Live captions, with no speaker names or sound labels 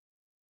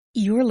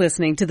You're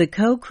listening to the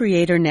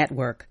Co-Creator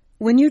Network.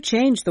 When you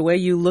change the way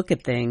you look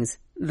at things,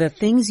 the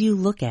things you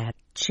look at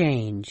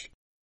change.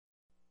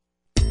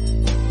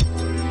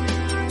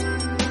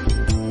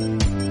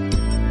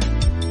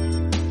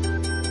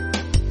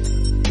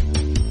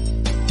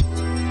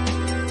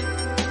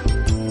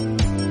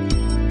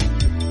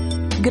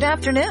 Good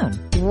afternoon.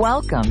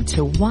 Welcome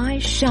to Why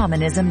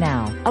Shamanism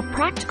Now, a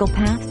practical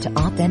path to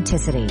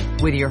authenticity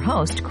with your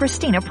host,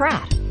 Christina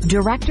Pratt,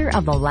 director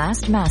of the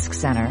Last Mask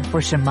Center for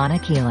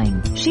Shamanic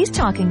Healing. She's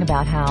talking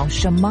about how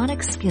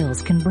shamanic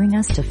skills can bring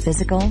us to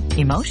physical,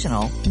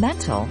 emotional,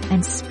 mental,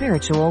 and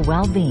spiritual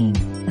well-being,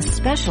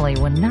 especially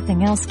when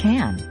nothing else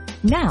can.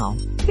 Now,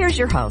 here's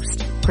your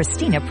host,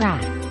 Christina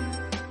Pratt.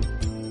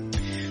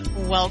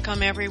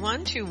 Welcome,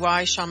 everyone, to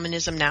Why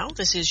Shamanism Now.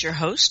 This is your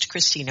host,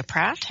 Christina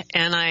Pratt,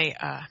 and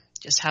I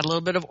just had a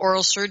little bit of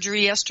oral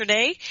surgery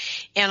yesterday,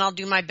 and I'll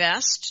do my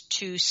best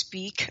to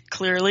speak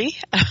clearly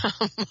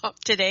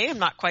today. I'm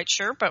not quite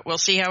sure, but we'll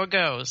see how it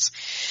goes.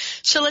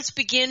 So let's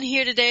begin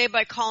here today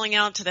by calling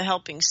out to the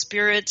helping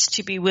spirits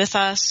to be with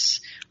us.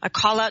 I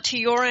call out to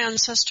your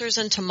ancestors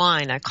and to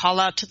mine. I call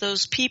out to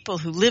those people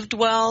who lived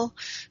well,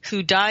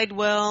 who died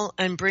well,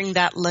 and bring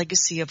that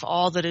legacy of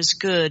all that is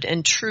good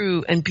and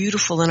true and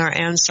beautiful in our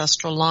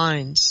ancestral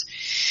lines.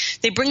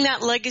 They bring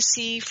that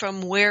legacy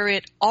from where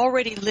it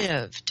already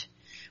lived,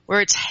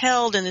 where it's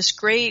held in this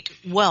great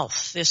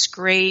wealth, this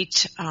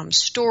great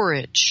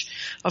storage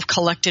of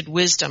collected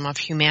wisdom of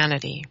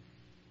humanity.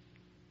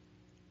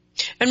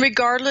 And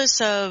regardless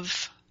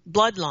of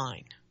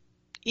bloodline,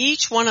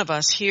 each one of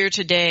us here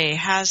today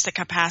has the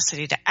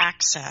capacity to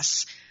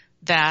access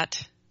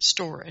that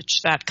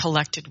storage, that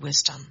collected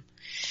wisdom.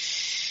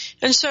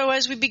 And so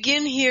as we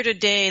begin here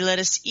today, let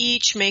us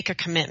each make a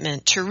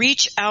commitment to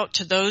reach out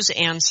to those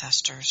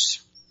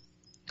ancestors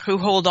who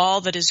hold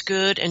all that is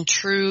good and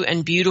true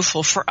and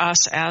beautiful for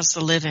us as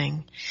the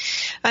living,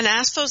 and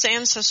ask those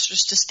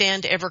ancestors to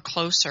stand ever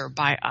closer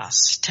by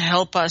us, to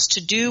help us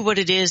to do what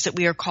it is that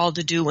we are called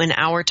to do in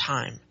our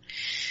time.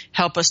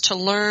 Help us to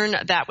learn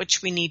that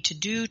which we need to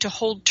do to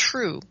hold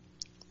true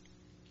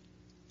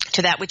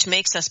to that which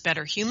makes us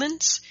better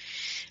humans,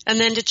 and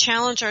then to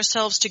challenge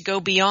ourselves to go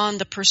beyond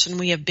the person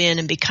we have been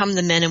and become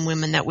the men and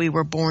women that we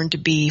were born to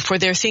be, for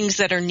there are things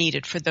that are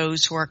needed for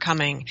those who are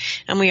coming,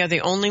 and we are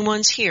the only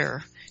ones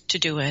here to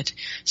do it.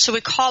 So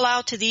we call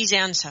out to these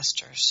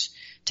ancestors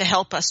to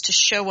help us to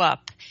show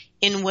up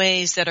in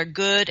ways that are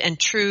good and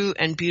true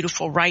and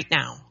beautiful right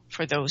now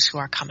for those who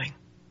are coming.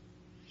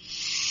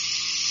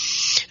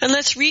 And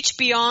let's reach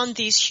beyond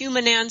these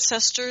human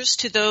ancestors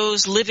to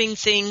those living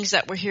things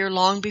that were here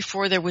long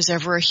before there was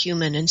ever a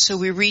human. And so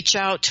we reach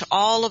out to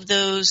all of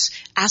those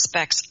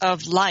aspects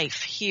of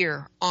life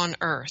here on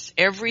earth,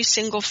 every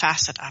single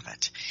facet of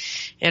it.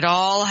 It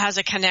all has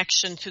a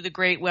connection to the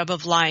great web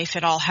of life.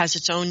 It all has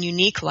its own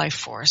unique life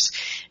force.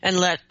 And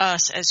let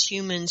us as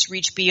humans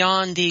reach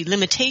beyond the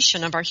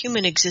limitation of our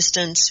human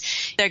existence,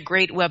 that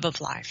great web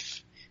of life.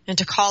 And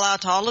to call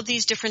out to all of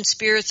these different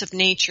spirits of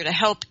nature to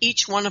help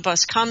each one of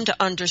us come to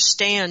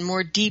understand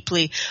more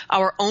deeply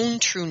our own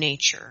true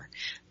nature,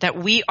 that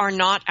we are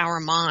not our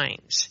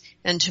minds,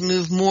 and to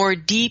move more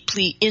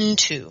deeply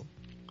into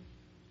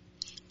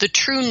the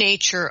true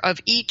nature of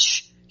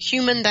each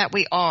human that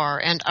we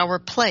are and our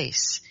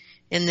place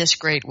in this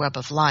great web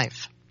of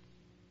life.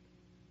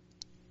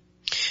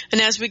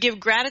 And as we give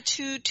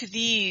gratitude to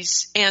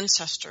these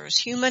ancestors,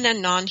 human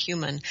and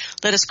non-human,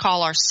 let us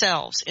call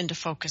ourselves into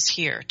focus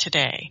here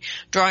today,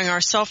 drawing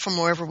ourselves from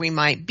wherever we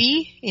might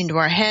be into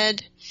our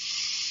head.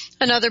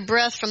 Another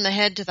breath from the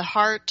head to the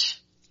heart,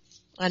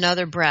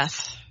 another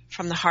breath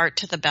from the heart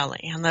to the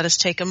belly. And let us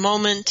take a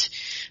moment,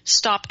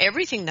 stop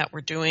everything that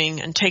we're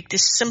doing, and take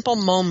this simple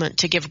moment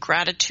to give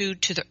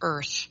gratitude to the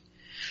earth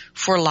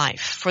for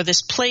life, for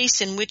this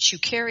place in which you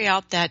carry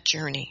out that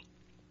journey,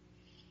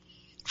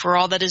 for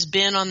all that has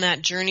been on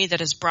that journey that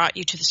has brought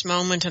you to this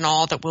moment and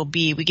all that will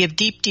be. We give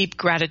deep, deep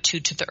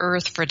gratitude to the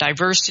earth for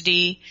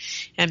diversity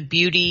and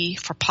beauty,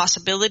 for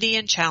possibility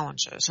and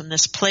challenges, and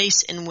this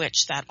place in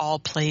which that all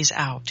plays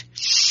out.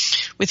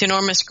 With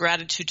enormous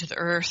gratitude to the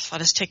earth,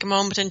 let us take a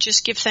moment and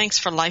just give thanks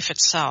for life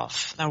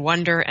itself, the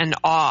wonder and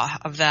awe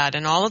of that,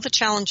 and all of the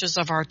challenges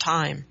of our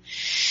time.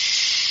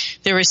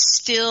 There is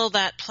still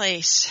that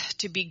place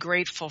to be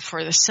grateful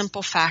for the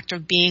simple fact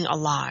of being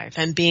alive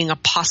and being a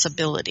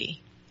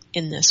possibility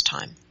in this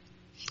time.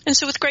 And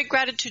so with great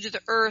gratitude to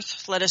the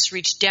earth, let us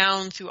reach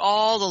down through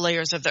all the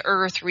layers of the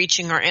earth,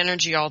 reaching our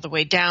energy all the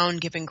way down,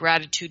 giving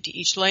gratitude to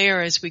each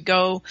layer as we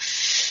go,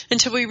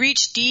 until we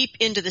reach deep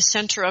into the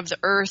center of the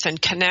earth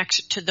and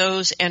connect to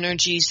those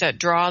energies that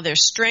draw their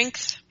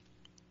strength,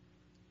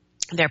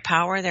 their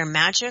power, their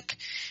magic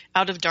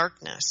out of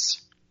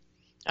darkness,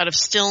 out of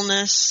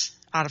stillness,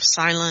 out of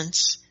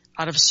silence,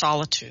 out of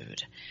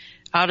solitude,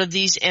 out of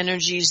these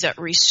energies that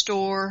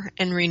restore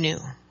and renew.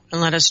 And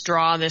let us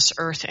draw this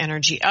earth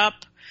energy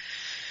up,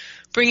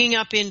 bringing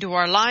up into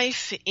our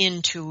life,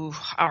 into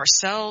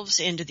ourselves,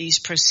 into these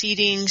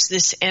proceedings,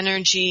 this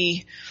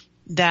energy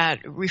that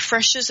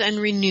refreshes and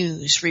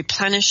renews,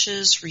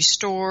 replenishes,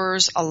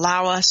 restores,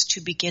 allow us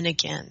to begin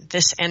again.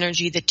 This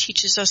energy that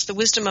teaches us the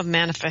wisdom of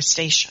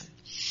manifestation,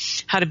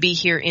 how to be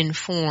here in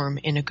form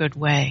in a good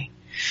way.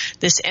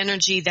 This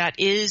energy that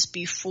is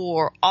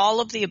before all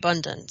of the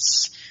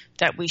abundance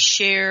that we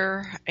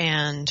share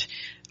and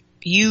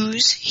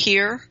use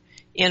here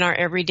in our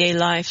everyday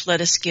life.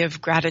 Let us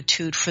give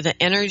gratitude for the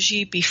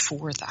energy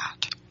before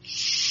that.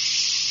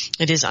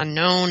 It is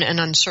unknown and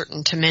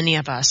uncertain to many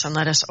of us, and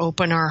let us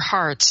open our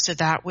hearts to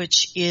that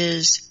which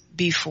is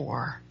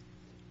before,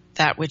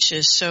 that which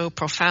is so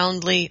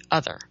profoundly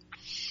other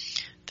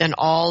than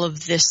all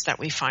of this that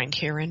we find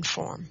here in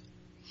form.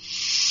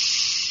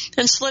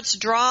 And so let's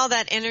draw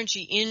that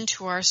energy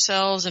into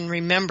ourselves and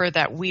remember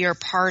that we are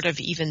part of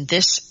even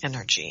this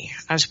energy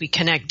as we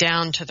connect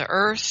down to the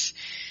earth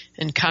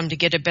and come to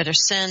get a better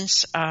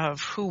sense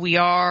of who we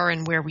are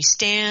and where we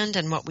stand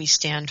and what we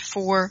stand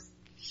for.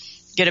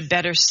 Get a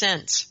better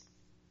sense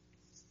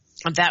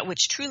of that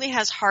which truly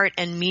has heart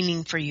and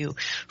meaning for you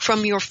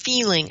from your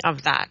feeling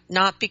of that,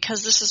 not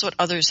because this is what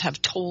others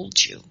have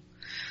told you,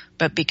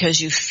 but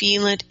because you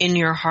feel it in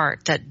your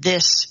heart that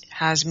this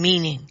has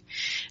meaning.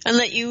 And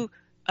let you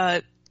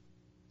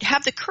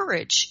have the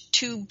courage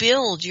to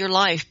build your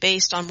life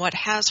based on what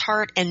has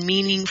heart and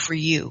meaning for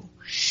you,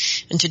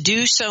 and to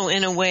do so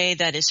in a way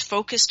that is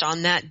focused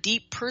on that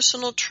deep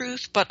personal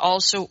truth, but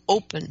also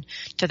open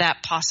to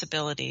that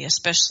possibility,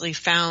 especially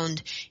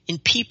found in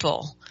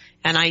people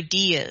and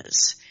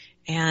ideas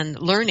and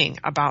learning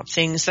about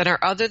things that are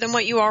other than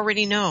what you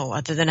already know,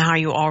 other than how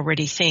you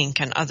already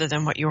think, and other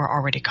than what you are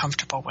already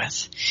comfortable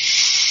with.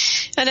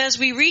 And as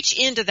we reach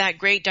into that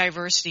great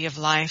diversity of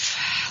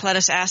life, let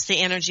us ask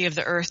the energy of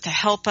the earth to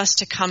help us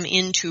to come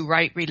into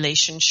right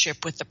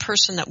relationship with the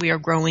person that we are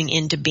growing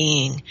into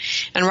being,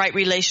 and right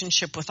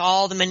relationship with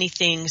all the many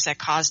things that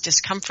cause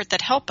discomfort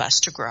that help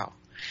us to grow.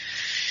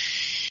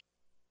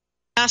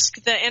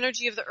 Ask the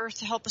energy of the earth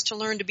to help us to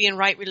learn to be in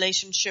right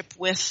relationship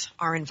with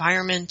our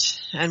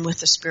environment and with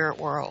the spirit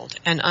world,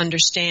 and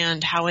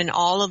understand how in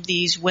all of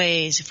these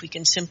ways, if we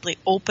can simply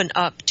open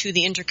up to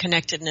the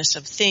interconnectedness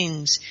of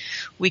things,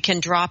 we can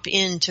drop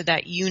into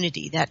that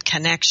unity, that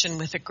connection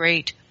with a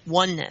great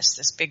oneness,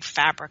 this big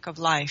fabric of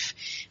life,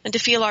 and to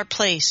feel our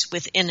place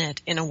within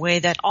it in a way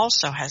that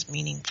also has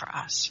meaning for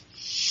us.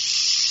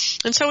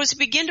 And so as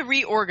we begin to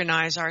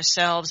reorganize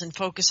ourselves and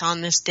focus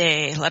on this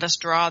day, let us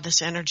draw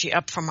this energy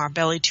up from our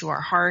belly to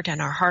our heart,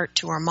 and our heart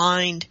to our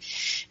mind,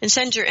 and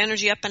send your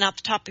energy up and out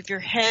the top of your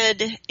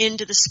head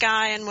into the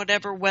sky and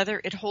whatever weather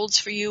it holds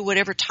for you,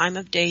 whatever time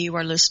of day you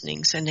are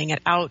listening, sending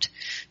it out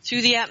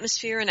through the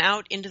atmosphere and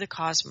out into the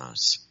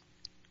cosmos,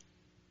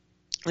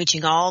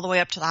 reaching all the way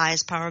up to the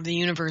highest power of the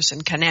universe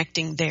and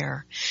connecting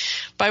there.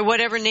 By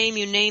whatever name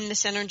you name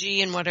this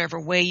energy, in whatever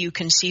way you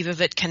conceive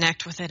of it,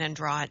 connect with it and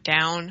draw it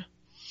down.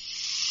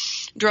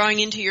 Drawing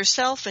into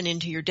yourself and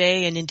into your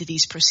day and into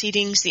these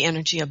proceedings the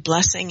energy of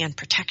blessing and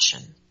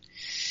protection,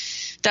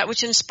 that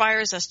which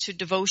inspires us to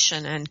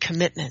devotion and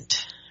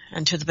commitment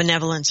and to the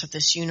benevolence of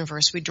this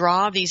universe. We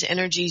draw these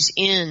energies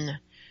in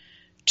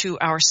to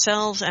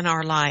ourselves and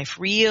our life,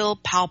 real,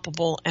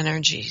 palpable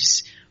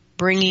energies,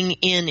 bringing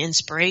in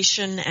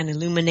inspiration and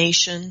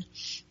illumination,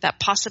 that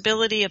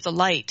possibility of the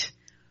light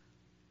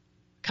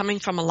coming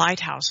from a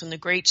lighthouse in the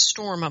great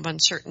storm of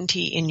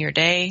uncertainty in your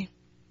day.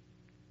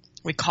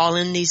 We call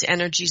in these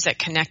energies that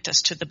connect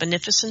us to the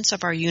beneficence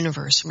of our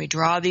universe, and we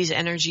draw these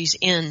energies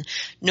in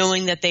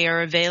knowing that they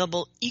are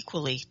available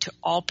equally to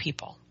all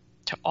people,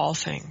 to all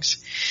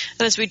things.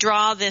 And as we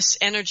draw this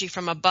energy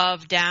from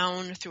above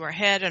down through our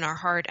head and our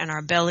heart and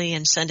our belly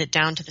and send it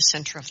down to the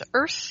center of the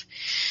earth,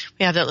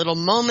 we have that little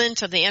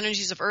moment of the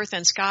energies of earth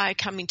and sky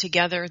coming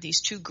together,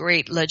 these two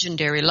great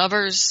legendary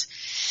lovers.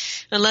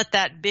 And let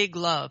that big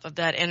love of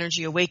that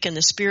energy awaken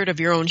the spirit of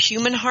your own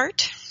human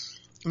heart.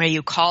 May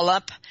you call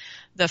up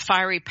the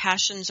fiery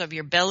passions of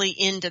your belly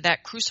into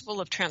that crucible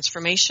of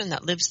transformation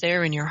that lives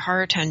there in your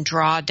heart, and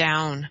draw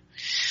down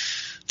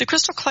the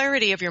crystal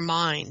clarity of your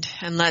mind,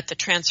 and let the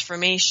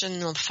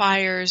transformational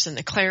fires and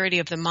the clarity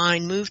of the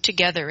mind move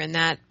together in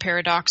that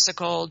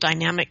paradoxical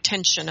dynamic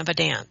tension of a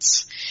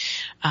dance.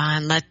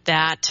 And let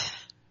that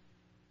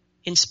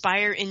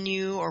inspire in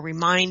you or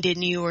remind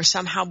in you or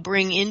somehow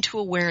bring into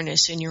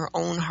awareness in your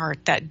own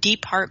heart that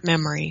deep heart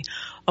memory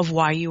of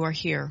why you are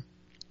here.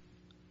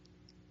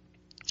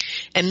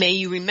 And may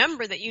you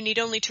remember that you need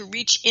only to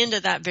reach into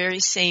that very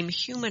same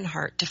human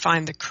heart to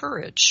find the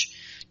courage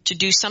to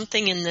do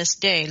something in this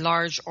day,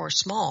 large or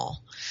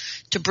small,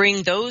 to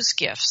bring those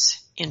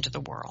gifts into the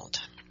world.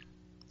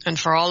 And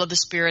for all of the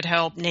spirit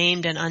help,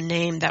 named and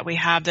unnamed, that we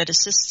have that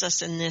assists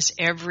us in this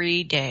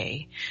every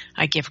day,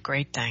 I give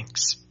great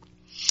thanks.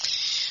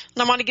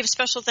 And I want to give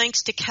special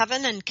thanks to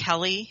Kevin and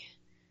Kelly,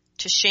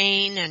 to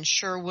Shane and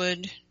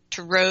Sherwood,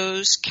 to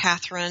Rose,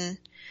 Catherine,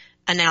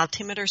 and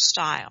Altimeter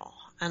Style,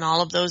 and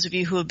all of those of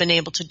you who have been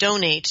able to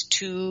donate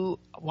to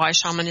Why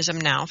Shamanism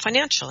Now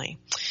financially.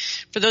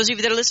 For those of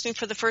you that are listening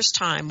for the first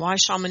time, Why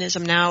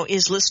Shamanism Now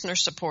is listener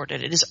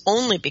supported. It is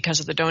only because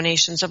of the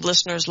donations of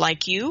listeners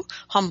like you,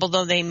 humble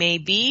though they may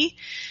be,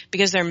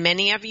 because there are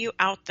many of you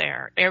out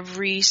there.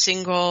 Every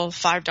single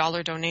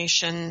 $5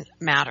 donation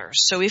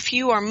matters. So if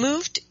you are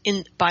moved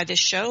by this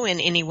show in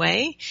any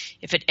way,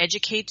 if it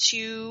educates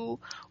you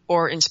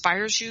or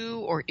inspires you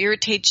or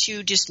irritates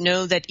you, just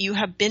know that you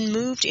have been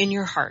moved in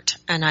your heart.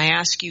 And I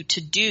ask you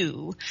to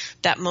do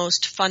that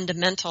most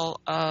fundamental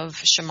of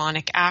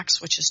shamanic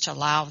acts, which is to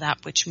allow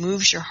that which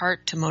moves your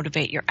heart to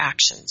motivate your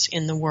actions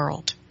in the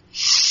world.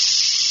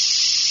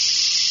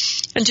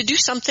 And to do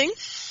something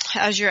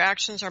as your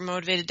actions are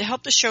motivated to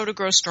help the show to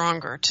grow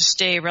stronger, to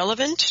stay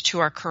relevant to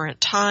our current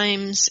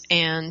times,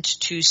 and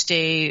to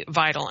stay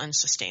vital and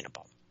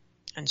sustainable.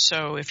 And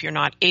so if you're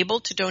not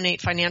able to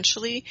donate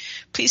financially,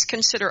 please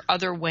consider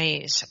other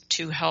ways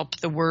to help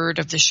the word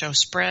of the show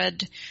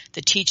spread,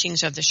 the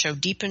teachings of the show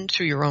deepen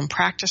through your own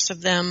practice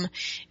of them,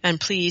 and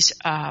please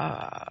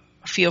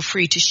feel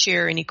free to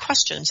share any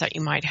questions that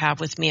you might have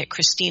with me at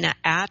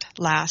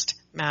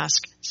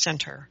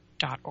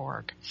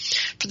Christina@lastmaskcenter.org.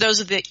 For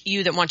those of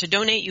you that want to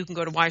donate, you can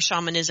go to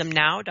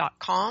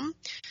whyshamanismnow.com.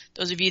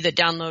 Those of you that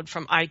download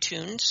from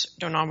iTunes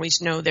don't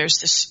always know there's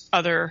this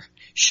other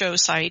show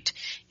site,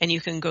 and you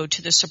can go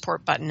to the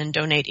support button and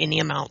donate any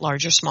amount,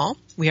 large or small.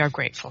 We are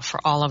grateful for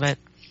all of it.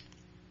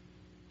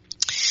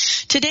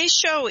 Today's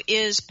show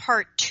is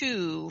part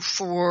 2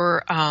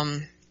 for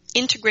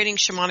integrating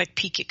shamanic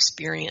peak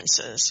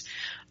experiences.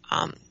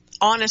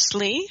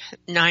 Honestly,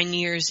 9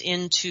 years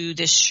into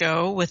this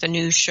show, with a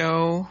new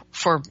show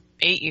for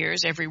 8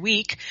 years every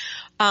week,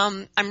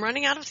 I'm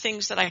running out of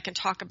things that I can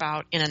talk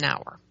about in an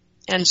hour.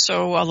 And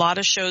so a lot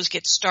of shows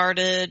get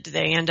started.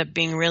 They end up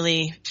being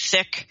really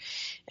thick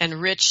and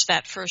rich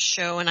that first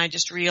show, and I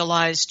just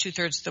realized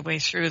 2/3 of the way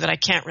through that I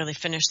can't really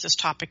finish this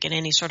topic in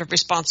any sort of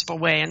responsible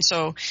way. And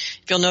so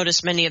if you'll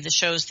notice, many of the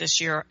shows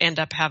this year end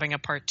up having a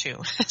part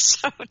 2.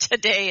 So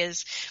today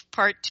is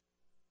part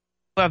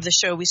 2 of the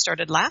show we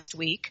started last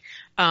week,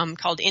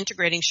 called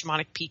Integrating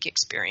Shamanic Peak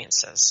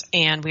Experiences.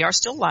 And we are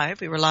still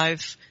live. We were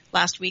live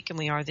last week and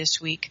we are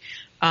this week.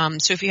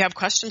 So if you have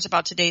questions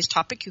about today's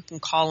topic, you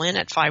can call in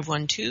at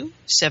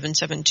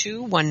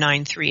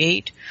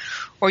 512-772-1938,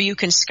 or you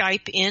can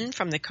Skype in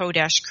from the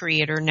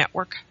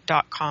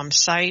co-creatornetwork.com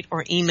site,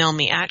 or email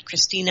me at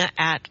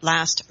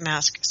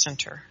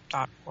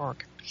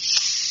Christina@lastmaskcenter.org.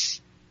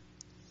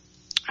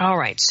 All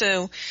right.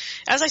 So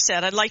as I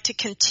said, I'd like to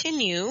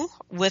continue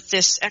with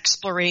this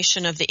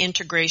exploration of the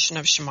integration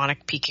of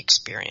shamanic peak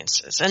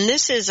experiences. And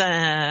this is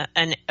a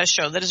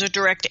show that is a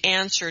direct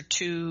answer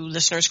to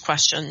listeners'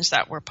 questions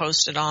that were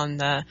posted on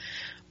the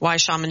Why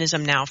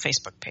Shamanism Now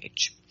Facebook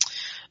page.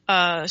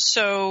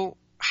 So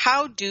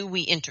how do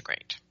we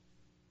integrate?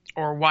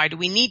 Or why do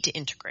we need to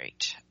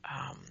integrate?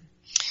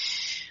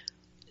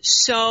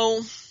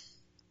 So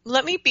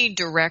let me be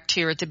direct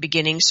here at the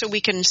beginning so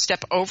we can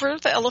step over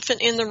the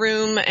elephant in the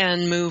room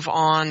and move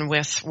on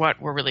with what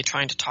we're really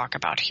trying to talk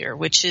about here,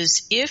 which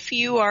is if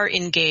you are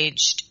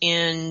engaged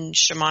in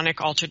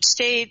shamanic altered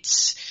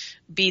states,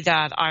 be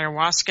that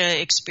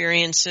ayahuasca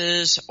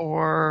experiences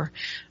or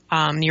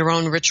your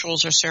own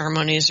rituals or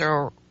ceremonies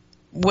or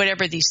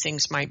whatever these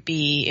things might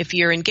be, if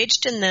you're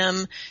engaged in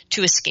them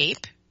to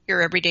escape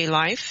your everyday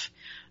life,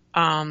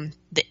 and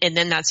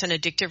then that's an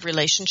addictive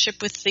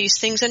relationship with these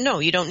things, and no,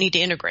 you don't need to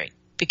integrate,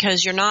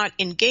 because you're not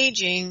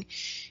engaging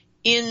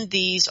in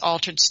these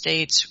altered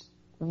states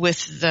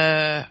with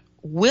the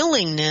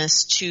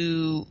willingness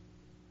to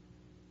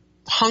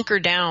hunker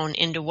down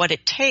into what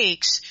it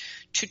takes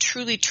to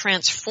truly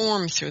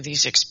transform through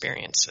these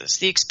experiences.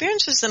 The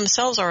experiences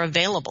themselves are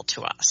available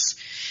to us.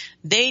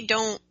 They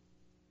don't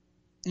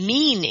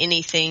mean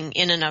anything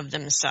in and of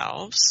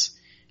themselves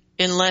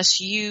unless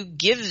you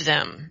give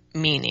them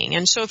meaning.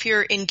 And so if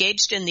you're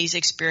engaged in these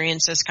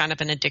experiences, kind of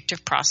an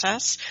addictive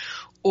process,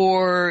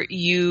 or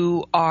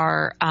you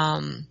are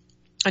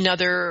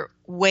another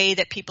way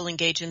that people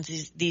engage in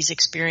these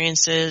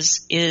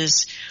experiences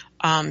is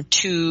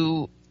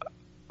to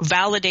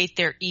validate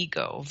their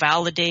ego,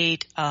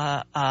 validate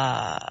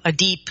a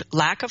deep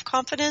lack of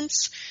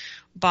confidence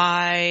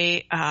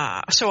by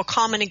so a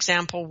common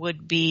example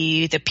would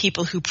be the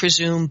people who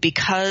presume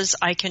because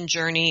I can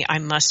journey, I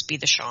must be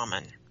the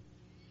shaman.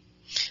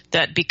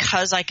 That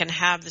because I can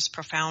have this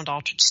profound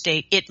altered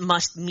state, it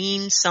must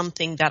mean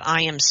something that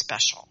I am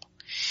special.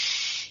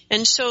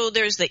 And so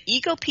there's the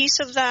ego piece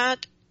of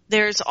that.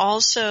 There's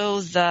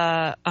also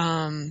the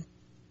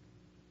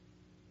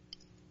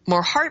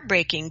more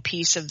heartbreaking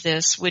piece of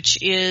this, which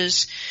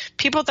is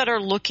people that are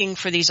looking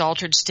for these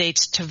altered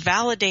states to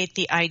validate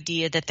the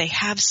idea that they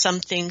have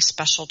something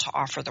special to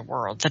offer the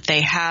world, that they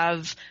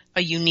have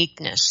a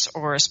uniqueness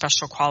or a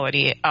special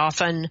quality.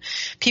 Often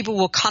people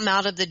will come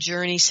out of the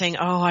journey saying,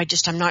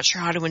 I'm not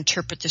sure how to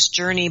interpret this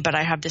journey, but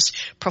I have this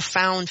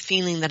profound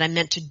feeling that I'm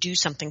meant to do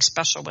something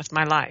special with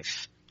my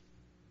life.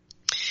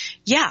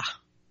 Yeah,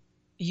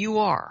 you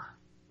are.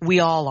 We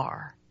all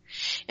are.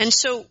 And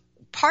so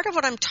part of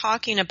what I'm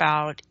talking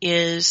about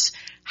is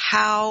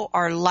how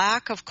our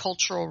lack of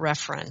cultural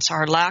reference,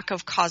 our lack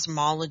of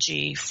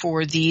cosmology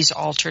for these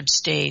altered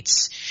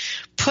states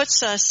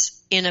puts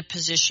us in a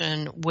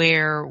position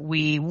where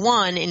we,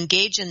 one,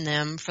 engage in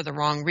them for the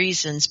wrong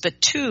reasons,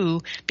 but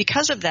two,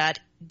 because of that,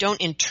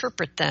 don't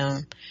interpret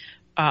them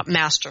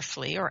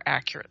masterfully or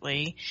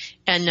accurately.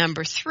 And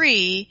number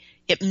three,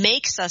 it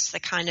makes us the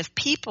kind of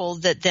people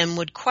that then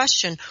would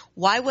question,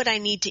 why would I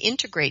need to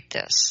integrate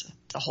this?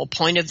 The whole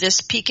point of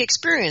this peak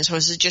experience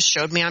was it just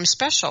showed me I'm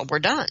special. We're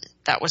done.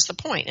 That was the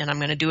point. And I'm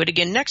going to do it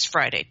again next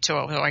Friday so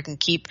I can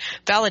keep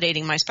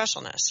validating my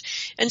specialness.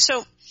 And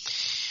so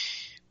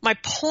my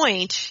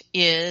point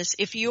is,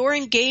 if you're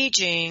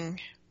engaging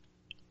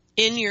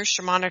in your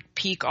shamanic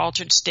peak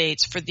altered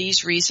states for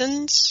these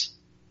reasons,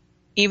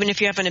 even if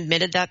you haven't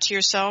admitted that to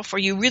yourself, or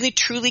you really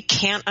truly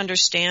can't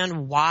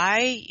understand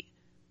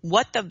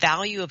what the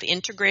value of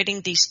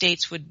integrating these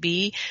states would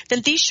be,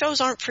 then these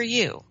shows aren't for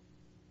you.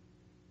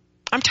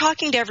 I'm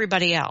talking to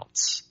everybody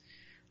else.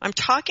 I'm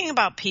talking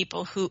about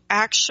people who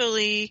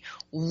actually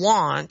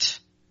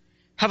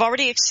have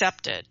already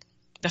accepted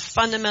the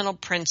fundamental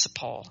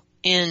principle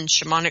in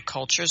shamanic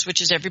cultures,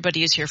 which is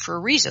everybody is here for a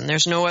reason.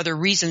 There's no other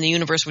reason the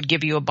universe would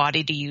give you a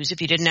body to use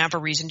if you didn't have a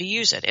reason to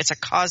use it. It's a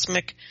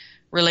cosmic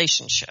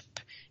relationship.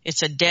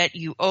 It's a debt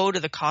you owe to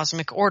the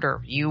cosmic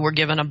order. You were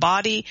given a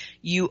body,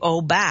 you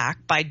owe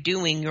back by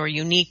doing your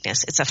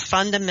uniqueness. It's a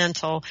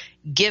fundamental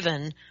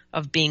given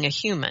of being a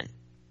human,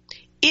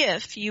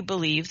 if you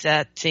believe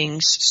that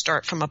things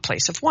start from a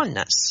place of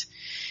oneness.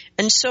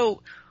 And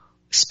so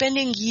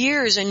spending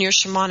years in your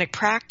shamanic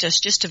practice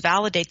just to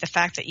validate the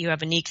fact that you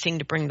have a unique thing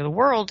to bring to the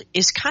world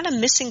is kind of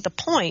missing the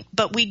point.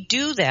 But we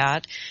do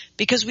that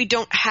because we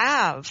don't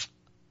have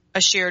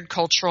a shared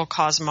cultural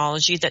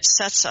cosmology that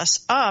sets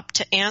us up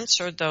to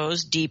answer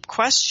those deep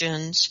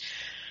questions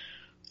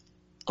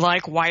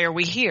like, why are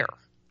we here?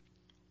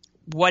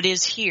 What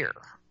is here?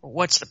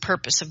 What's the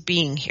purpose of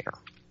being here?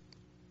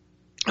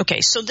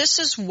 Okay, so this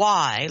is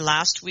why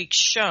last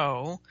week's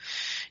show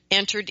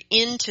entered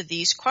into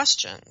these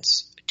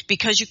questions,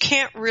 because you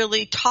can't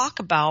really talk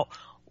about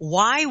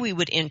why we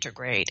would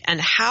integrate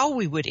and how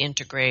we would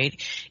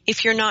integrate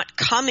if you're not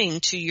coming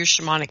to your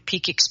shamanic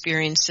peak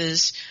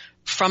experiences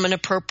from an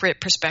appropriate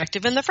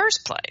perspective in the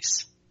first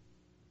place.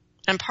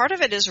 And part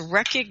of it is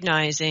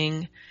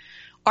recognizing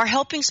our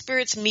helping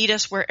spirits meet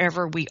us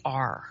wherever we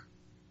are.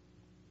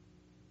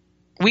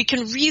 We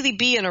can really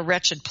be in a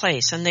wretched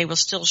place and they will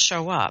still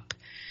show up.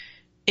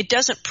 It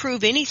doesn't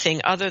prove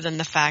anything other than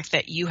the fact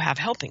that you have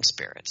helping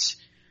spirits.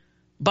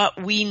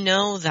 But we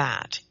know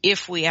that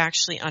if we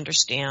actually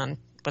understand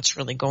what's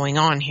really going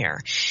on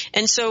here.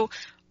 And so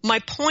my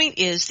point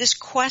is, this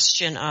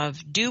question of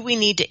do we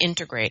need to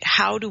integrate,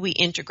 how do we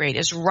integrate,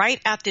 is right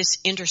at this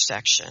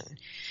intersection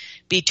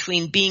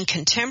between being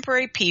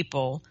contemporary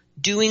people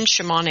doing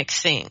shamanic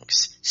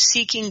things,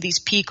 seeking these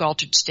peak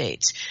altered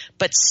states,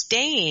 but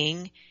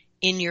staying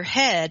in your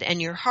head and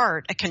your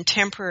heart a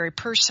contemporary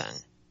person.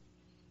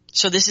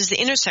 So this is the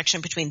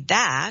intersection between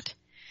that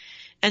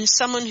and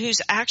someone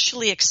who's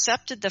actually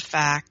accepted the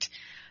fact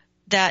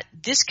that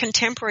this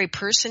contemporary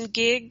person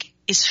gig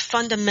is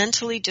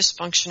fundamentally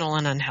dysfunctional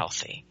and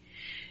unhealthy,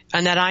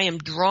 and that I am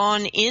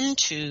drawn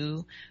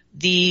into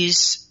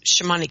these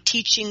shamanic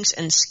teachings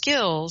and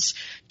skills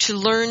to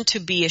learn to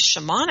be a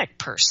shamanic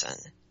person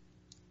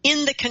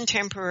in the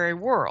contemporary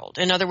world.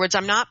 In other words,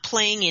 I'm not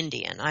playing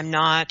Indian. I'm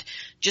not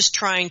just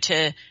trying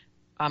to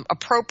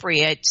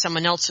appropriate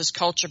someone else's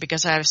culture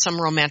because I have some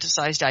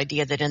romanticized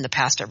idea that in the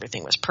past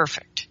everything was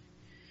perfect.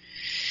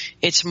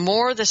 It's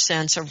more the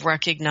sense of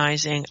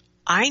recognizing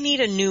I need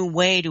a new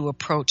way to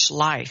approach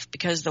life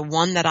because the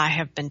one that I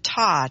have been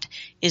taught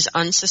is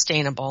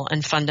unsustainable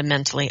and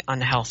fundamentally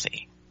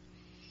unhealthy.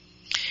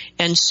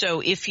 And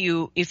so if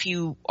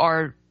you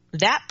are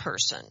that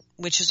person,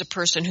 which is a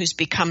person who's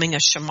becoming a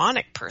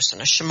shamanic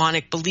person, a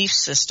shamanic belief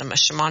system, a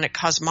shamanic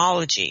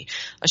cosmology,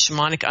 a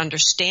shamanic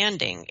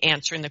understanding,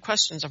 answering the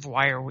questions of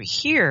why are we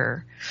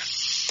here,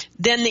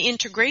 then the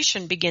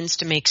integration begins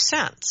to make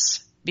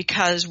sense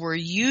because we're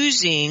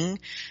using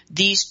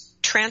these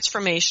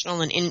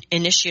transformational and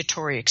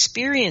initiatory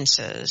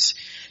experiences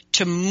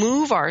to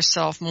move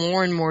ourselves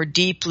more and more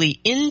deeply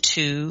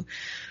into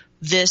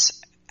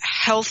this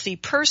healthy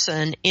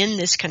person in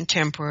this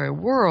contemporary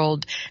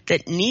world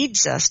that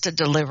needs us to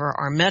deliver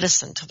our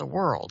medicine to the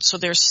world. So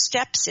there's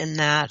steps in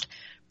that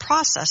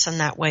process and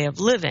that way of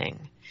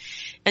living.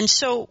 And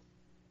so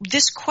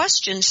this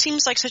question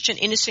seems like such an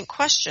innocent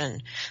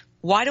question.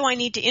 Why do I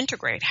need to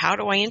integrate? How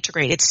do I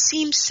integrate? It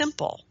seems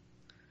simple,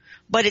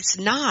 but it's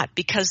not,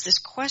 because this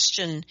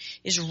question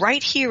is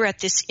right here at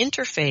this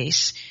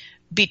interface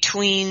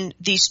between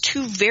these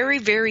two very,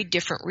 very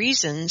different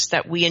reasons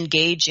that we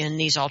engage in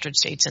these altered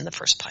states in the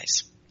first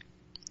place.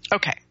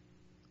 Okay,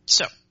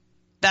 so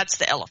that's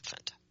the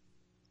elephant.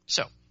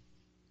 So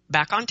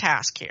back on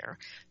task here,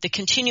 the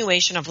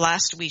continuation of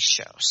last week's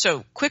show.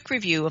 So quick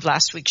review of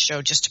last week's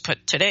show just to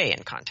put today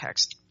in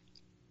context.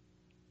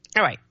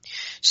 All right,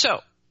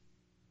 so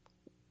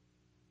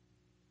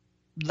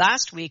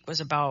last week was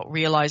about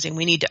realizing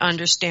we need to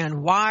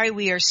understand why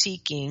we are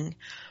seeking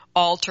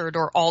altered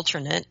or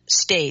alternate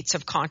states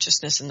of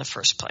consciousness in the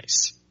first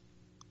place.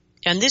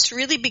 And this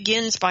really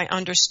begins by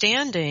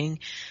understanding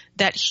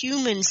that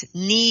humans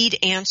need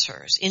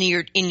answers in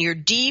your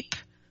deep,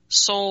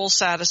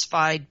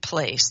 soul-satisfied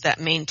place that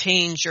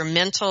maintains your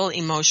mental,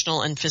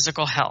 emotional, and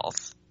physical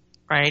health,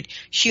 right?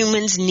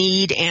 Humans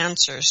need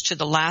answers to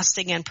the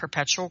lasting and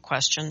perpetual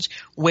questions: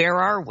 where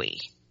are we?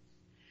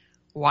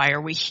 Why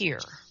are we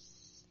here?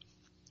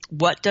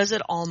 What does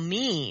it all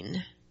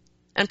mean?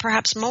 And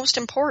perhaps most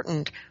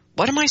important,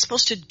 what am I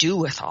supposed to do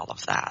with all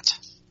of that,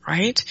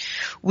 right?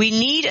 We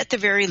need at the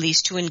very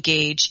least to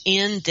engage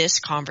in this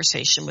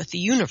conversation with the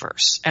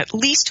universe, at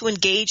least to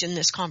engage in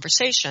this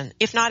conversation,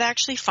 if not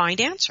actually find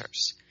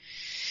answers.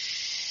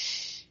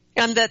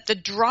 And that the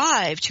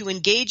drive to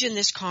engage in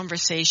this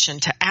conversation,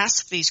 to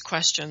ask these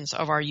questions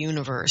of our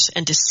universe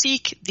and to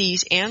seek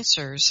these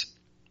answers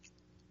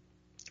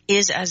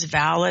is as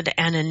valid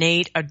and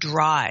innate a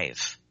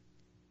drive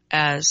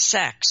as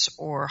sex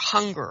or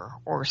hunger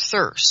or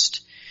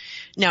thirst.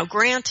 Now,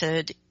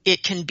 granted,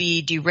 it can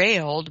be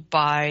derailed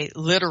by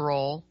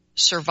literal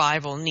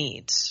survival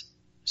needs.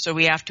 So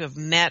we have to have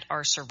met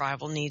our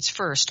survival needs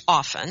first,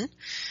 often,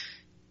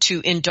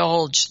 to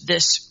indulge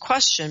this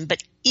question.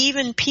 But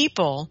even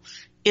people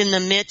in the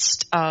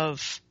midst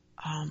of,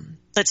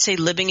 let's say,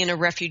 living in a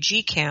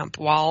refugee camp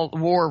while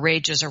war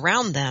rages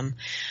around them,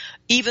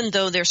 even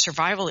though their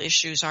survival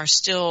issues are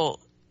still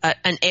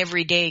an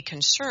everyday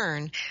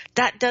concern,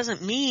 that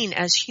doesn't mean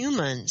as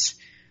humans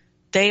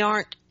they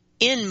aren't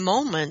in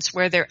moments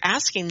where they're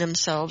asking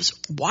themselves,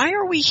 why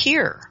are we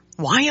here?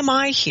 Why am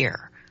I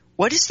here?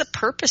 What is the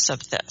purpose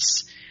of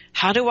this?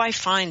 How do I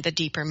find the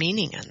deeper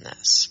meaning in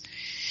this?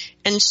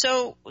 And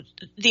so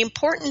the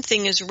important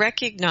thing is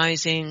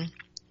recognizing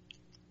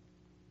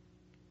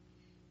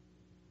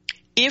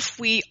if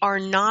we are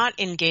not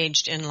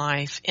engaged in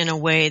life in a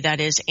way that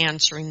is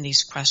answering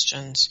these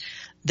questions,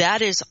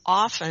 that is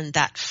often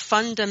that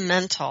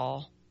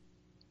fundamental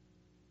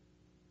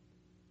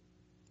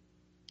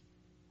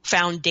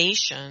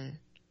foundation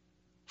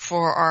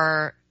for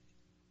our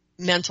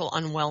mental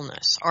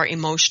unwellness, our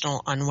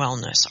emotional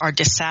unwellness, our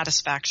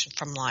dissatisfaction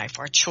from life,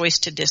 our choice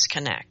to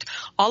disconnect.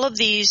 All of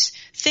these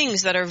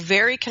things that are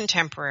very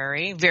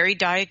contemporary, very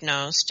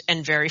diagnosed,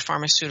 and very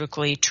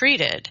pharmaceutically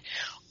treated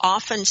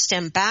often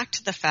stem back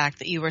to the fact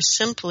that you are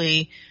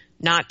simply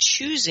not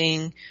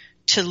choosing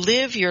to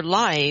live your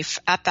life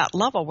at that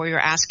level where you're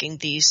asking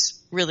these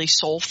really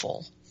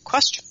soulful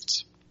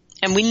questions.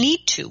 And we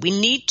need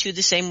to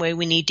the same way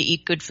we need to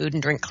eat good food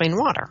and drink clean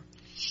water.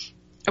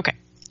 Okay,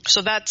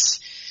 so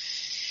that's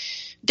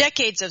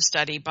decades of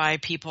study by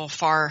people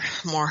far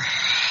more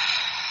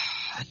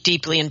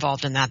deeply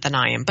involved in that than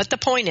I am. But the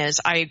point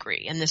is, I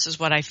agree, and this is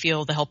what I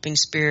feel the helping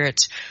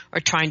spirits are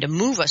trying to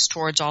move us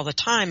towards all the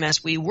time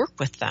as we work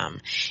with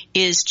them,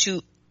 is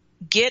to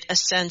get a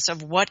sense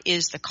of what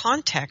is the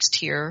context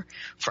here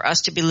for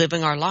us to be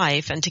living our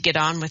life and to get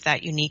on with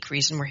that unique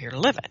reason we're here to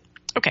live it.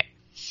 Okay,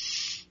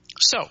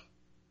 so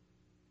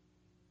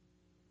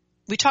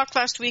we talked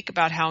last week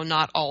about how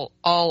not all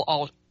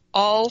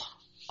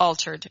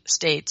altered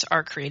states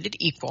are created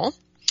equal.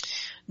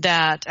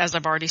 That, as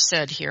I've already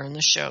said here in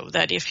the show,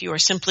 that if you are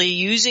simply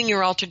using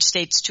your altered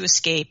states to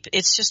escape,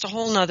 it's just a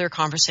whole nother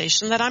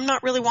conversation that I'm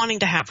not really wanting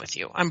to have with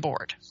you. I'm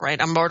bored,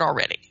 right? I'm bored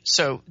already.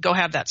 So go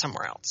have that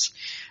somewhere else,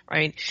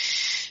 right?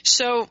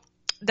 So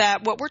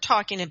that what we're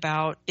talking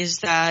about is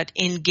that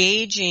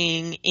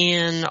engaging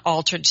in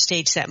altered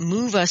states that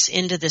move us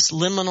into this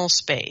liminal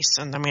space,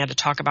 and then we had to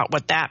talk about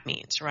what that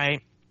means,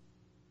 right?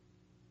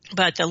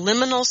 But the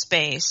liminal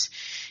space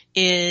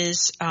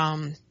is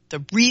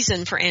the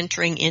reason for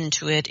entering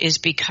into it is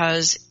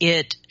because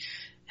it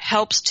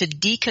helps to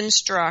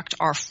deconstruct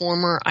our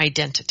former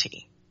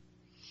identity.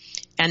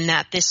 And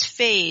that this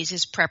phase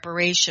is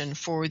preparation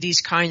for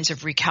these kinds of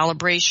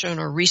recalibration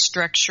or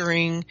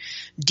restructuring,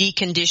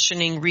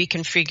 deconditioning,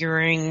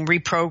 reconfiguring,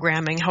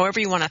 reprogramming, however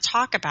you want to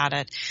talk about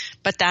it.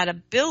 But that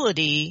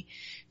ability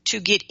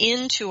to get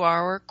into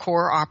our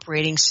core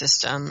operating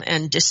system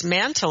and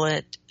dismantle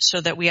it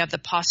so that we have the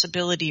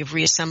possibility of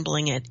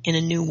reassembling it in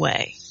a new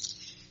way,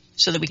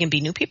 so that we can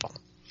be new people.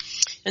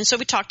 And so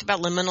we talked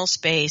about liminal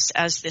space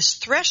as this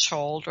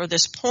threshold or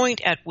this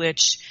point at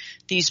which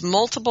these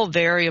multiple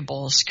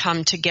variables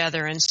come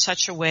together in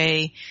such a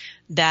way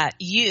that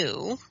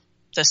you,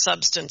 the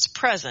substance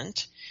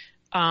present,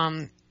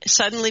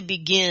 suddenly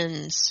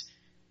begins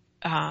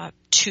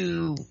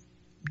to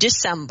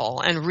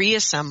dissemble and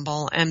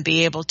reassemble and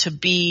be able to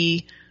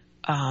be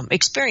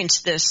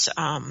experience this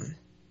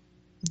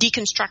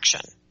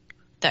deconstruction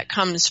that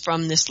comes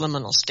from this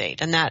liminal state.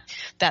 And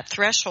that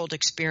threshold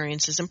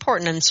experience is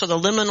important. And so the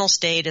liminal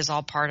state is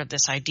all part of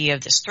this idea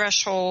of this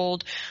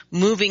threshold,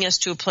 moving us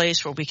to a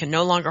place where we can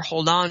no longer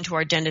hold on to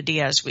our identity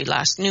as we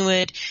last knew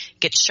it,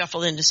 get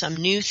shuffled into some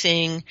new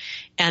thing.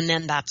 And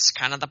then that's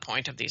kind of the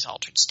point of these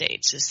altered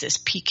states, is this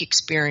peak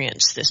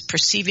experience, this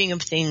perceiving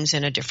of things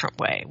in a different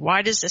way.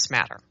 Why does this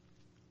matter?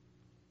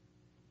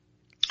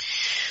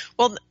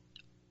 Well,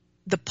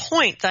 the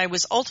point that I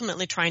was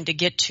ultimately trying to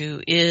get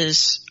to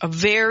is a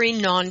very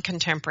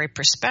non-contemporary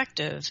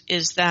perspective,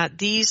 is that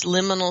these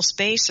liminal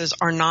spaces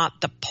are not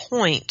the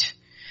point.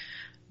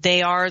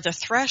 They are the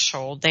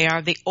threshold. They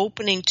are the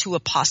opening to a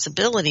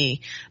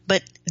possibility,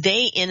 but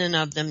they in and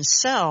of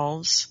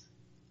themselves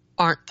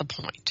aren't the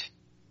point.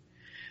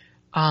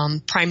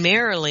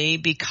 Primarily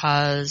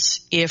because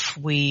if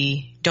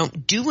we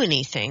don't do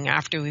anything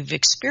after we've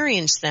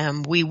experienced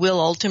them, we will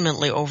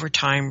ultimately over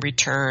time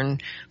return,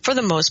 for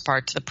the most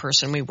part, to the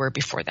person we were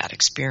before that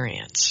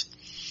experience.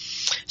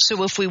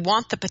 So if we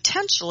want the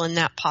potential in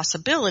that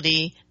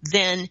possibility,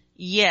 then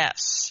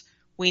yes,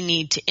 we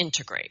need to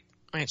integrate.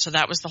 Right, so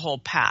that was the whole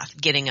path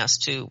getting us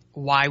to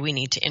why we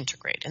need to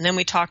integrate. And then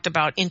we talked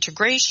about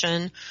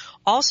integration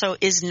also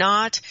is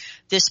not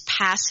this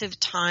passive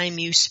time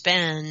you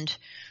spend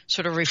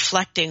sort of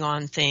reflecting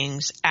on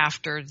things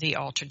after the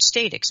altered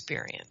state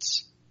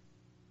experience.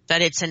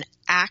 That it's an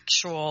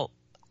actual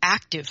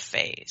active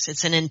phase.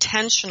 It's an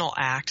intentional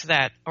act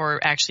that, or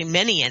actually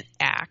many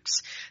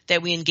acts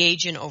that we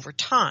engage in over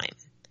time.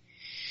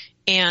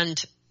 And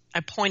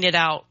I pointed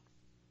out,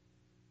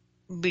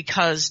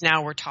 because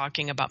now we're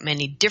talking about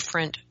many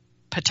different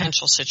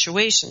potential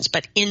situations,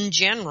 but in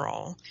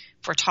general,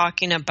 if we're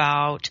talking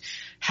about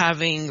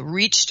having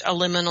reached a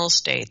liminal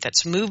state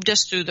that's moved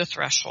us through the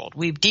threshold,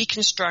 we've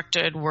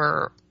deconstructed,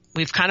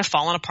 we've kind of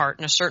fallen apart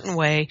in a certain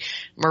way,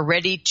 we're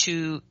ready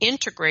to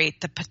integrate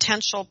the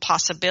potential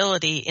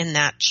possibility in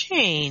that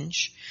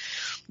change,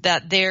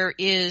 that there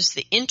is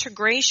the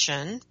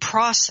integration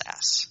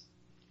process.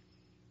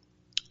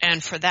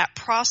 And for that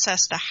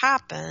process to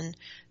happen,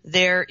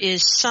 there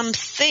is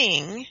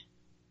something,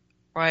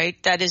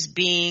 right, that is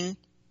being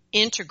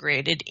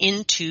integrated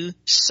into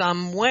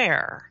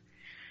somewhere,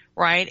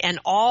 right? And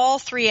all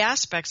three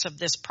aspects of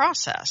this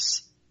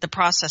process, the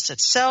process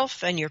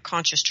itself and your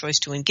conscious choice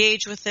to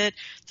engage with it,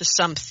 the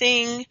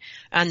something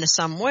and the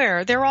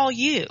somewhere, they're all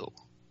you.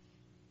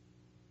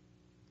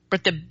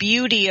 But the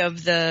beauty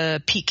of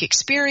the peak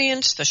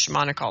experience, the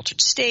shamanic altered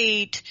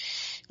state,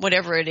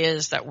 whatever it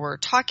is that we're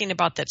talking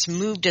about that's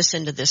moved us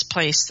into this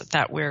place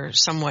that we're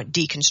somewhat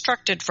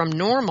deconstructed from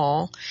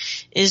normal,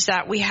 is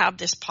that we have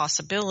this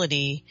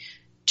possibility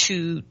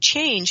to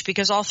change,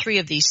 because all three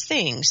of these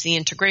things, the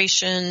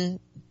integration,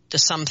 the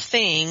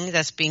something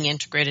that's being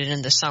integrated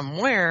into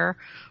somewhere,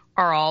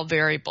 are all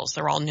variables.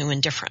 They're all new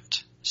and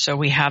different. So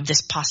we have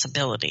this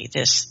possibility,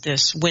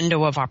 this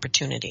window of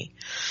opportunity.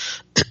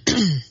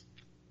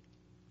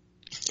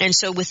 And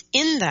so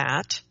within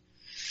that,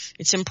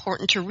 it's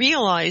important to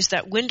realize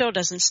that window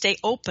doesn't stay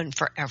open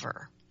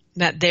forever,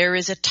 that there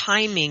is a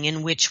timing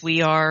in which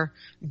we are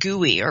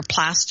gooey or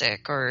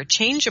plastic or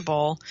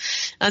changeable,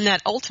 and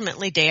that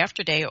ultimately day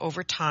after day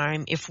over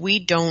time, if we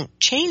don't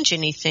change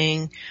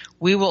anything,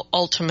 we will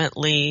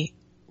ultimately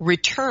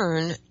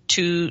return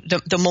to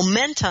the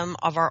momentum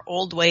of our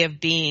old way of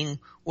being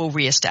will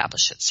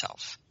reestablish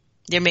itself.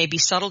 There may be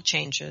subtle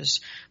changes,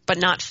 but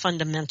not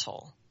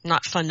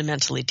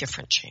fundamentally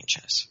different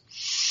changes.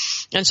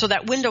 And so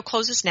that window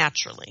closes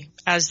naturally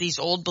as these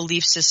old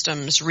belief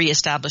systems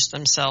reestablish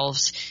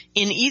themselves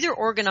in either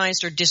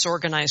organized or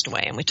disorganized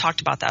way. And we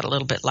talked about that a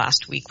little bit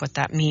last week, what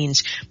that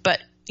means. But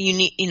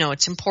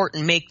it's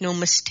important, make no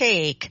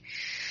mistake,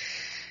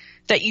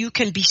 that you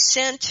can be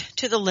sent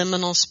to the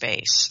liminal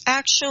space,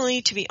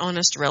 actually, to be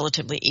honest,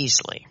 relatively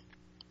easily.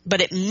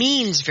 But it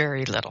means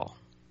very little.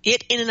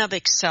 It in and of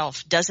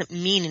itself doesn't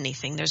mean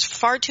anything. There's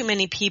far too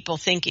many people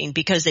thinking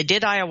because they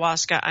did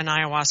ayahuasca and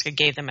ayahuasca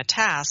gave them a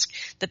task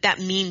that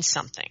means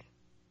something.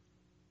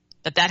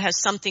 That has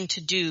something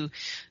to do.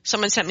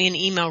 Someone sent me an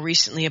email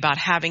recently about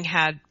having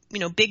had,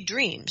 big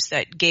dreams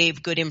that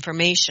gave good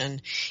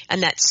information,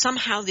 and that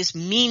somehow this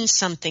means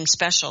something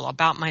special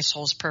about my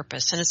soul's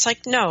purpose. And it's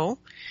like, no,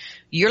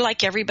 you're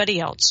like everybody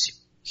else.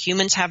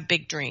 Humans have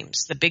big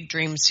dreams. The big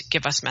dreams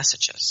give us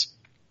messages.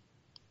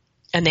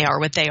 And they are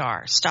what they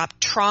are. Stop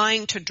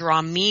trying to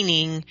draw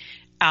meaning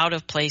out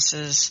of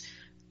places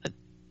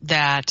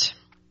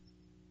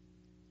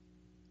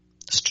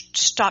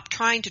stop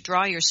trying to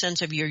draw your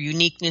sense of your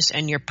uniqueness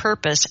and your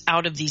purpose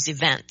out of these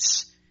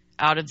events,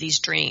 out of these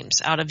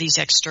dreams, out of these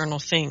external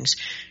things.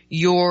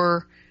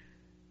 Your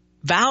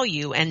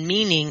value and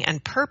meaning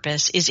and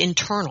purpose is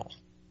internal.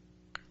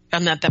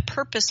 And that the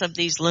purpose of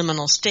these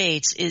liminal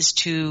states is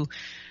to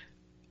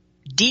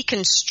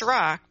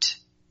deconstruct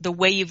the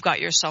way you've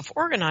got yourself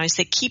organized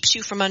that keeps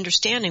you from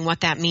understanding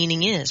what that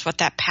meaning is, what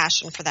that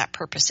passion for that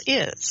purpose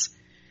is,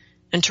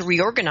 and to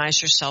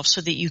reorganize yourself so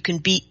that you can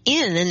be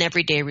in an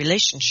everyday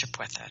relationship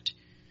with it.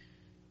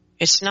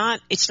 It's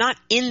not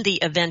in the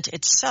event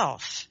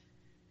itself.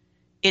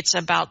 It's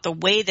about the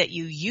way that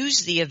you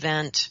use the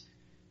event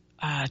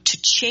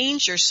to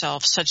change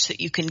yourself such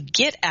that you can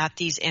get at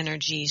these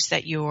energies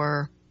that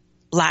you're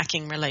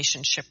lacking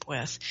relationship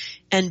with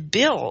and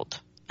build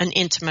an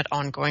intimate,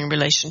 ongoing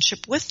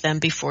relationship with them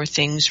before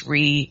things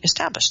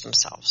reestablish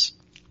themselves.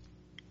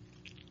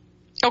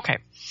 Okay,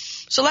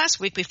 so last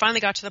week we finally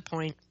got to the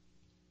point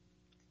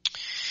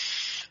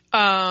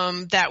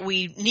that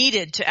we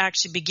needed to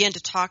actually begin to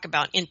talk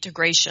about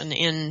integration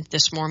in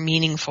this more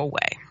meaningful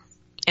way.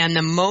 And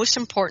the most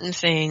important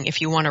thing, if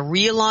you want to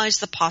realize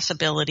the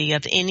possibility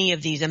of any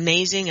of these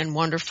amazing and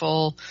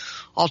wonderful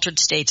altered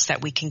states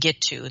that we can get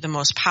to, the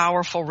most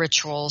powerful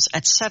rituals,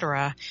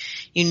 etc.,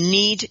 you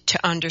need to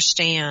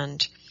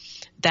understand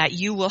that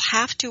you will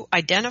have to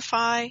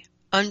identify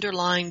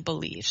underlying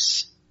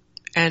beliefs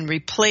and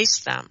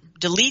replace them,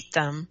 delete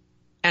them,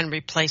 and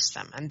replace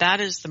them. And that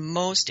is the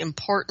most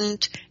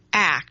important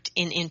act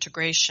in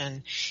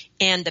integration,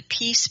 and the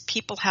piece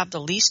people have the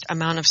least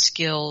amount of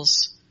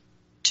skills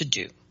to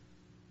do,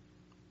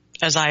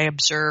 as I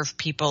observe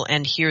people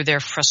and hear their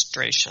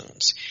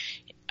frustrations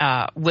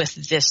with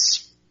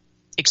this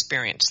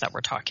experience that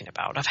we're talking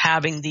about, of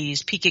having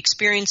these peak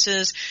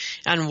experiences,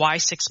 and why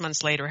 6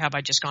 months later have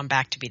I just gone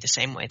back to be the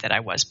same way that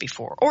I was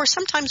before, or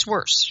sometimes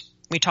worse.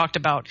 We talked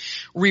about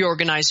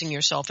reorganizing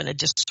yourself in a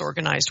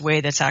disorganized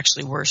way that's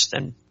actually worse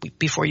than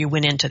before you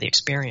went into the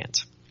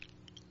experience.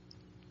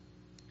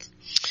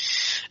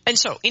 And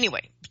so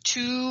anyway,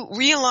 to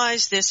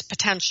realize this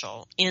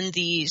potential in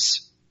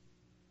these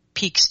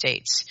peak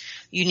states,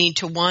 you need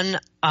to, one,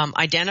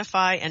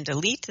 identify and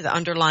delete the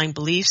underlying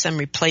beliefs and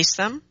replace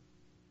them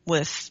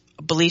with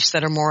beliefs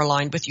that are more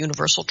aligned with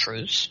universal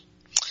truths.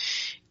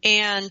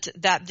 And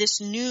that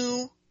this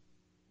new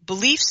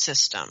belief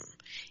system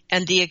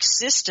and the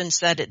existence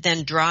that it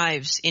then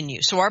drives in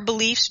you. So our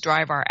beliefs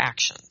drive our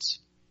actions.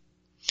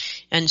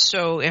 And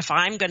so if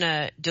I'm going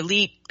to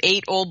delete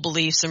 8 old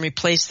beliefs and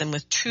replace them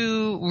with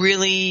 2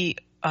 really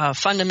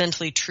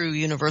fundamentally true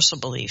universal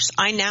beliefs,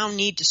 I now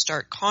need to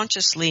start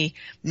consciously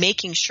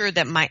making sure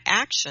that my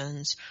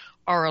actions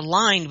are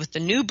aligned with the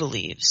new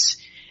beliefs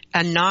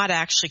and not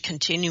actually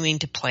continuing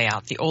to play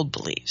out the old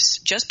beliefs.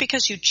 Just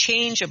because you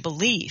change a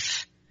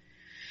belief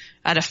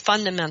at a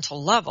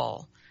fundamental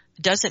level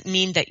doesn't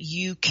mean that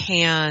you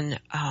can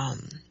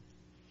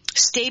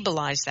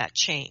stabilize that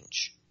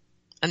change.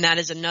 And that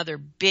is another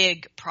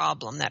big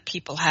problem that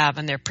people have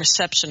in their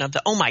perception of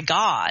the, oh my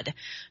God,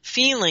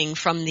 feeling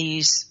from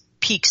these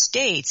peak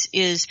states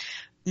is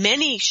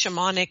many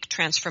shamanic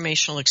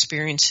transformational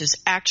experiences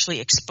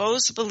actually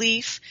expose the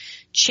belief,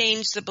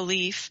 change the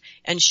belief,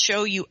 and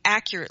show you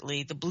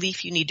accurately the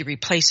belief you need to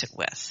replace it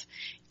with.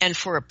 And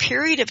for a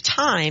period of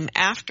time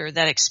after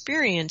that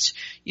experience,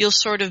 you'll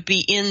sort of be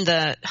in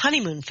the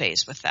honeymoon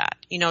phase with that,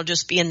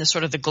 just be in the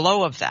sort of the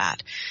glow of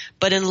that.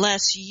 But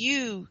unless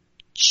you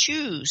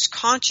choose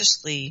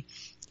consciously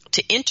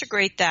to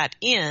integrate that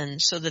in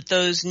so that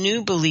those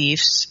new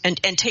beliefs, and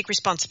take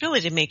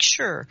responsibility to make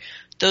sure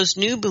those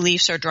new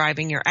beliefs are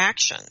driving your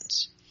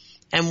actions.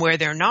 And where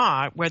they're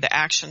not, where the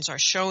actions are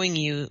showing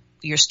you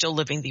you're still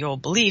living the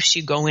old beliefs,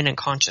 you go in and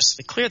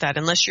consciously clear that.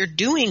 Unless you're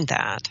doing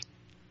that,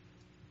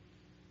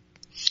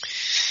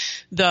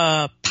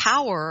 the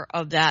power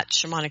of that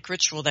shamanic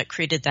ritual that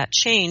created that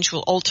change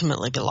will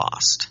ultimately be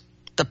lost.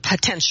 The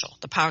potential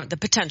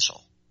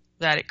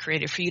that it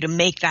created for you to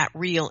make that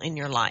real in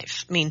your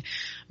life. I mean,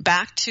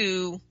 back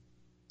to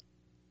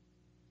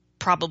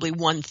probably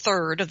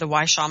 1/3 of the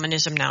Why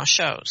Shamanism Now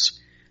shows.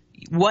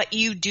 What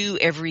you do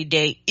every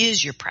day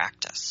is your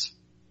practice,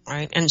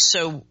 right? And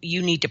so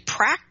you need to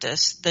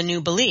practice the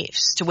new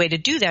beliefs. The way to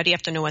do that, you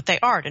have to know what they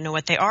are. To know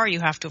what they are, you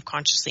have to have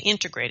consciously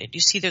integrated.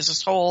 You see, there's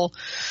this whole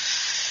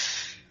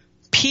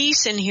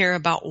piece in here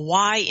about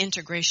why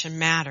integration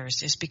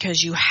matters is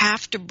because you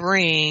have to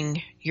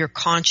bring your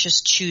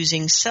conscious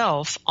choosing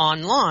self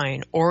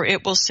online, or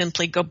it will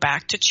simply go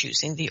back to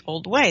choosing the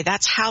old way.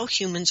 That's how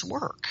humans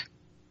work.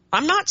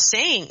 I'm not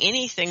saying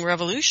anything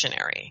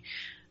revolutionary.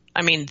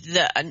 I mean,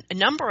 a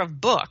number of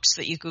books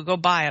that you could go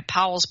buy at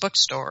Powell's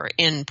bookstore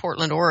in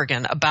Portland,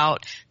 Oregon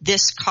about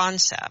this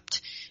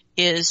concept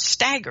is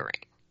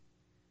staggering.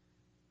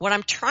 What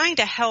I'm trying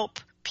to help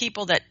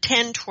people that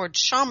tend towards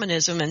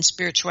shamanism and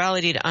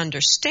spirituality to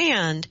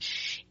understand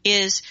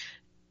is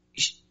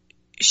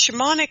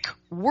shamanic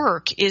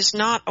work is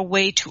not a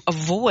way to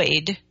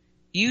avoid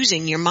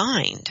using your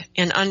mind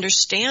and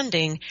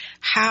understanding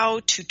how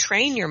to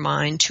train your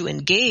mind to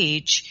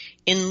engage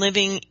in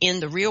living in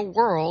the real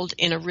world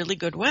in a really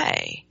good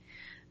way.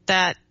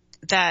 That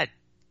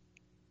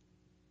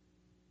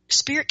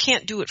spirit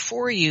can't do it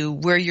for you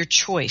where your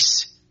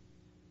choice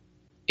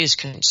is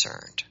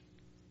concerned.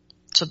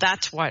 So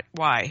that's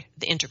why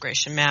the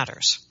integration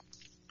matters.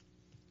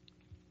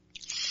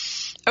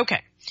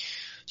 Okay,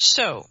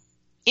 so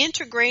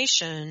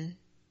integration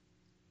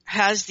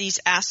has these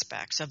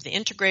aspects of the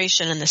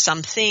integration and the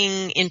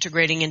something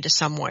integrating into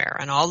somewhere,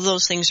 and all of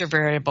those things are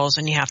variables,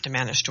 and you have to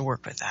manage to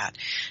work with that.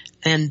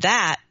 And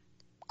that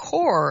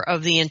core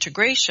of the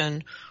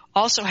integration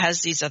also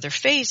has these other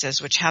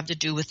phases which have to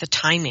do with the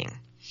timing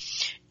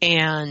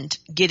and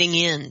getting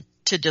in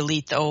to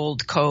delete the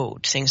old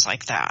code, things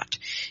like that.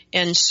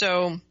 And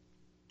so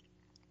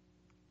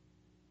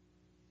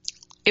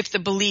if the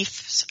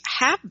beliefs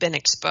have been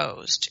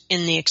exposed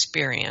in the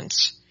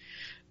experience,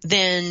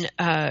 then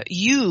the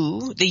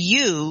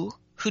you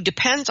who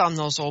depends on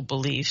those old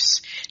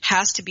beliefs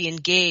has to be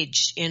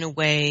engaged in a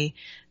way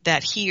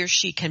that he or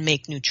she can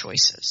make new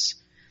choices,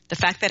 The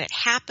fact that it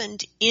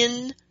happened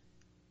in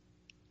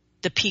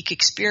the peak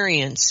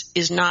experience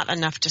is not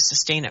enough to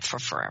sustain it for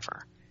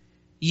forever.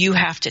 You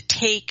have to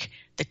take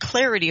the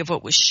clarity of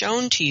what was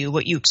shown to you,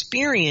 what you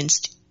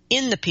experienced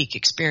in the peak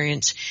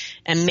experience,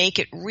 and make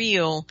it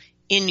real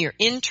in your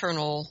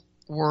internal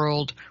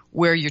world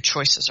where your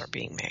choices are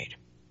being made.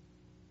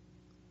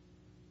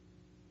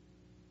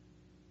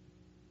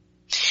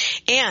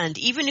 And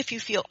even if you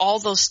feel all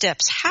those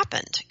steps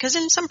happened, because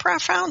in some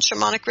profound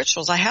shamanic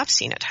rituals, I have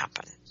seen it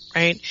happen,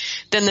 right?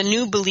 Then the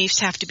new beliefs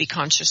have to be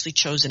consciously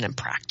chosen and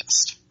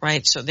practiced,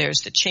 right? So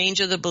there's the change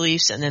of the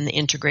beliefs and then the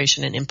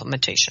integration and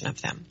implementation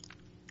of them.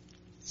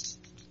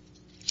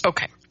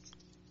 Okay.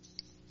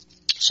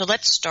 So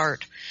let's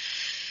start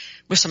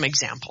with some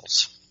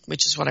examples,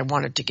 which is what I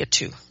wanted to get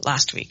to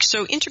last week.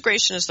 So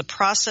integration is the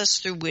process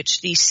through which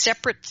these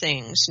separate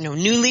things,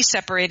 newly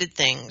separated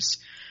things,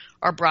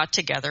 are brought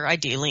together,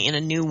 ideally in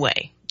a new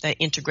way, the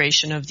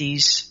integration of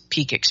these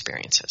peak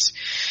experiences.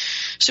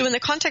 So in the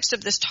context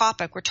of this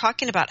topic, we're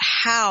talking about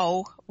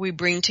how we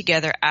bring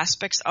together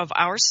aspects of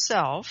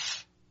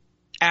ourself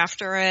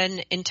after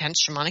an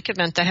intense shamanic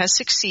event that has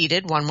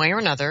succeeded one way or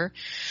another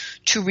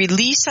to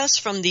release us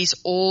from these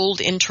old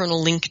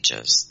internal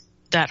linkages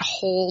that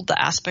hold the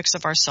aspects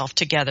of ourself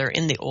together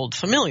in the old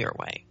familiar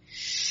way.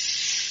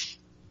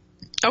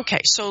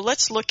 Okay, so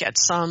let's look at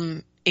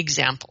some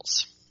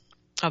examples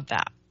of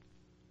that.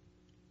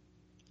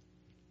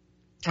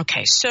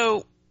 Okay,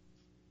 so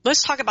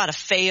let's talk about a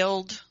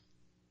failed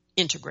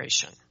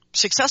integration.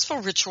 Successful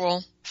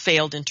ritual,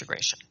 failed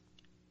integration.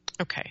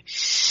 Okay.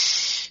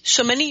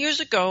 So many years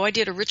ago, I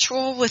did a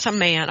ritual with a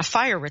man, a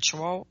fire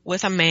ritual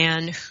with a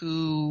man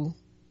who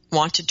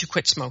wanted to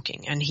quit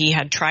smoking, and he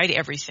had tried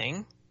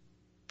everything.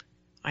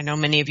 I know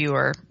many of you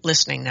are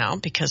listening now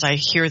because I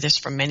hear this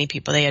from many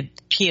people.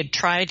 He had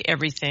tried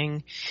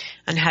everything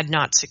and had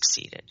not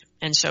succeeded.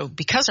 And so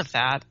because of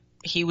that,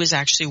 he was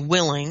actually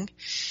willing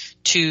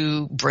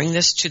to bring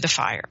this to the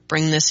fire,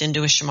 bring this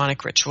into a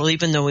shamanic ritual,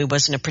 even though he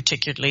wasn't a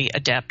particularly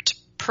adept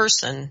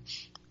person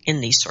in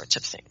these sorts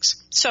of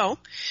things. So,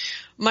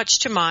 much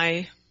to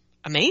my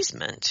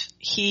amazement,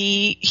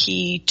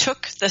 he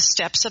took the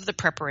steps of the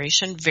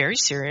preparation very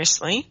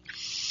seriously,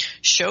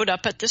 showed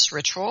up at this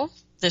ritual,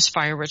 this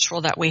fire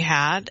ritual that we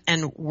had,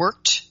 and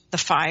worked the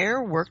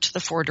fire, worked the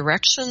 4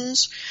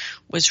 directions,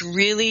 was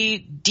really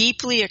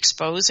deeply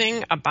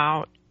exposing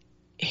about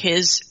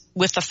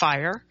with the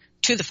fire,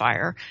 to the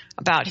fire,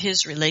 about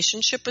his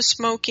relationship with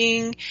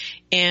smoking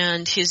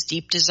and his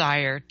deep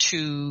desire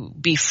to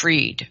be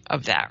freed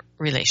of that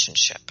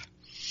relationship.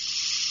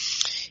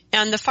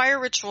 And the fire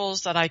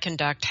rituals that I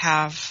conduct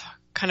have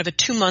kind of a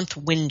 2-month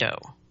window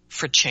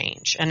for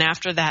change. And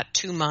after that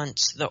 2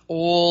 months, the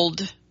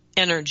old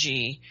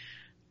energy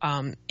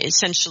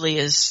essentially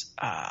is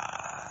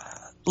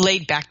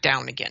laid back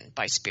down again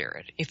by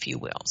Spirit, if you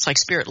will. It's like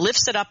Spirit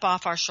lifts it up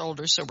off our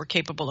shoulders so we're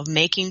capable of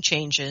making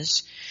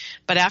changes.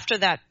 But after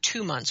that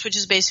 2 months, which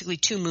is basically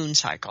 2 moon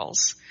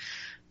cycles,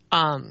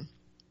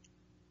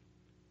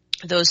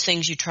 those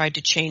things you tried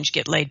to change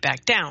get laid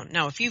back down.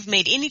 Now, if you've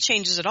made any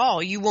changes at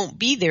all, you won't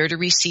be there to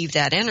receive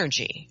that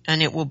energy,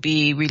 and it will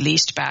be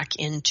released back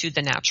into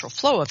the natural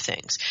flow of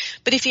things.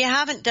 But if you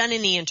haven't done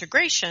any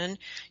integration,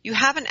 you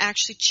haven't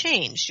actually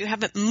changed. You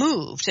haven't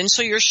moved. And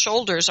so your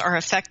shoulders are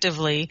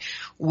effectively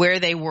where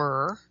they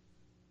were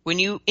when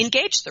you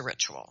engaged the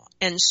ritual.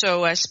 And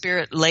so as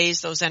Spirit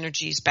lays those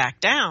energies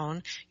back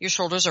down, your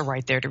shoulders are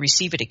right there to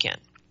receive it again.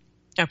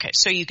 Okay,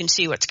 so you can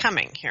see what's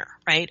coming here,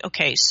 right?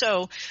 Okay,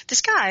 so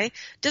this guy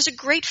does a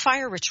great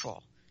fire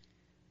ritual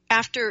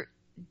after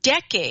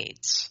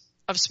decades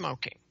of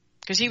smoking,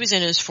 because he was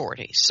in his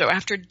 40s. So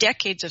after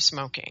decades of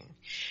smoking,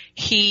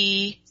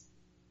 he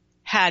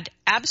had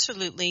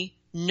absolutely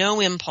no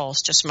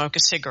impulse to smoke a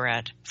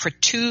cigarette for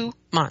 2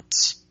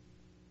 months.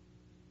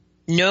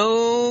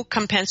 No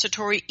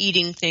compensatory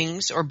eating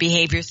things or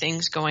behavior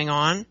things going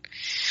on.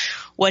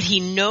 What he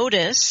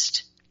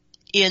noticed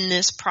in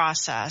this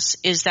process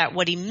is that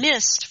what he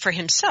missed for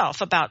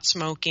himself about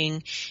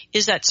smoking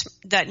is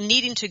that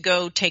needing to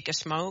go take a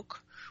smoke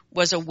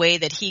was a way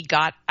that he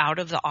got out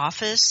of the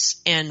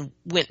office and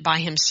went by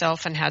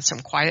himself and had some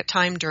quiet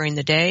time during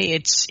the day.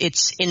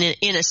 It's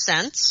in a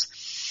sense,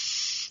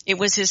 it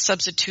was his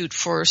substitute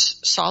for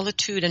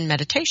solitude and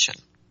meditation.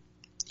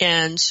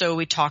 And so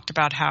we talked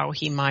about how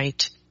he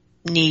might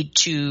need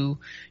to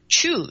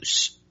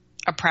choose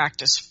a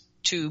practice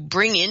to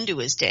bring into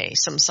his day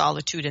some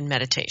solitude and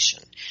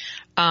meditation.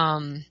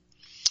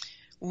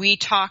 We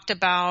talked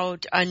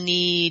about a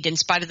need, in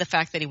spite of the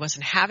fact that he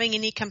wasn't having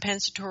any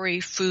compensatory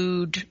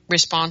food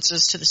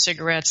responses to the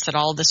cigarettes, that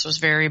all this was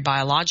very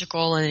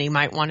biological and he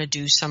might want to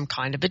do some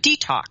kind of a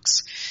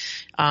detox.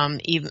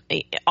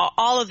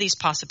 All of these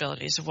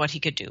possibilities of what he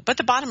could do. But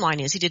the bottom line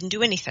is he didn't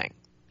do anything.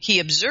 He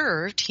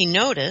observed, he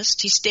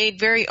noticed, he stayed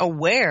very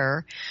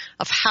aware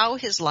of how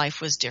his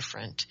life was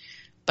different,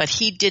 but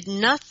he did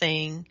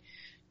nothing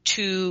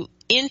to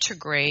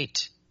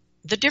integrate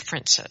the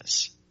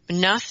differences,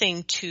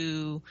 nothing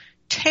to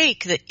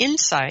take the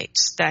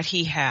insights that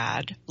he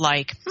had,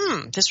 like,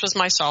 this was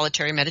my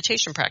solitary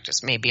meditation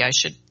practice. Maybe I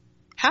should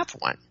have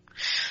one.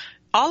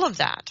 All of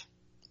that.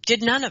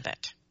 Did none of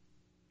it.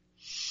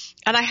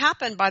 And I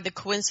happened, by the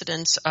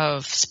coincidence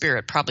of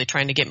Spirit probably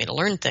trying to get me to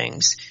learn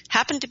things,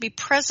 happened to be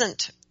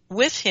present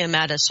with him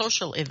at a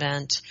social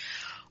event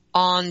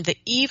on the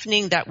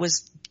evening that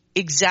was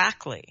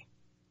exactly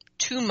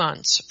 2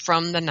 months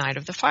from the night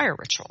of the fire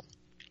ritual.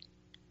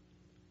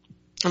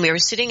 And we were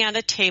sitting at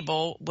a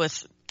table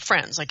with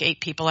friends, like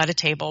 8 people at a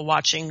table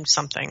watching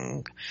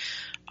something,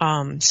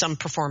 some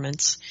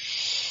performance.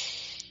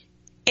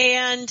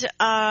 And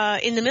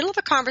in the middle of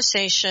a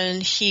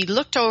conversation, he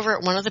looked over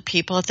at one of the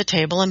people at the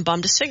table and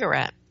bummed a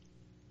cigarette.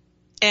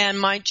 And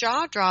my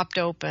jaw dropped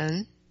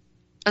open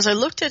as I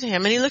looked at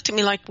him, and he looked at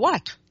me like,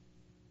 what?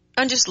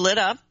 And just lit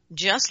up,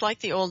 just like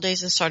the old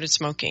days, and started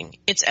smoking.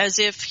 It's as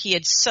if he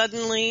had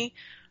suddenly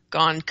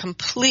gone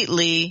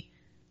completely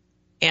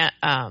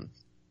amnesiac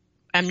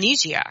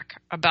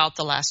about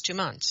the last 2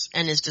 months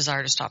and his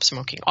desire to stop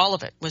smoking. All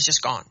of it was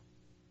just gone.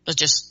 It was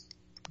just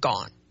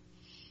gone.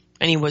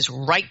 And he was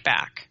right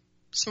back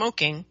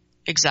smoking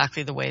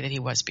exactly the way that he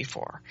was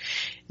before.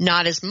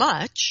 Not as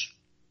much,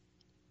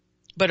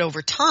 but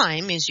over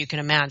time, as you can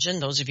imagine,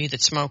 those of you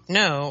that smoke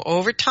know,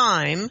 over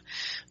time,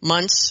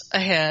 months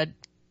ahead,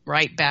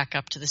 right back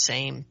up to the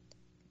same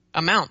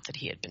amount that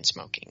he had been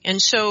smoking. And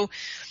so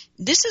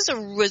this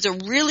was a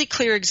really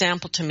clear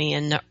example to me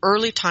in the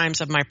early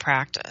times of my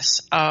practice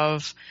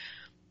of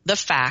the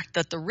fact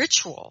that the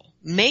ritual,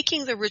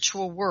 making the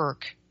ritual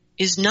work,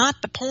 is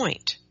not the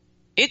point.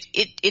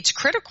 It's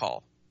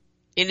critical.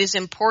 It is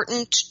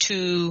important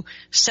to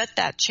set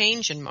that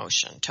change in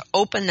motion, to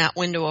open that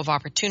window of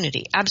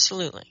opportunity.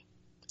 Absolutely.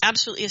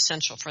 Absolutely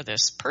essential for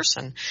this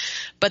person.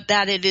 But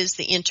that it is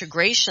the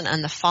integration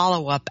and the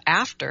follow-up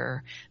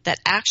after that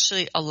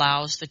actually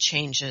allows the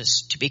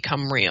changes to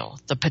become real,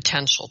 the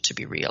potential to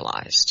be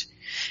realized.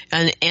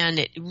 And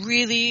it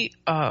really,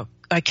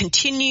 I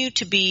continue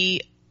to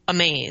be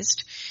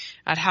amazed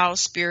at how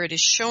Spirit is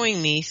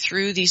showing me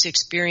through these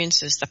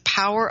experiences the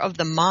power of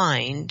the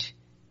mind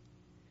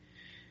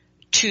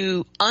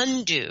to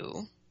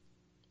undo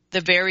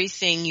the very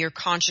thing you're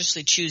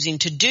consciously choosing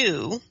to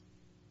do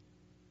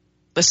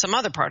with some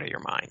other part of your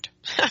mind.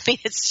 I mean,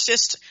 it's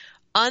just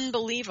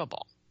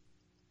unbelievable,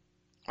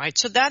 right?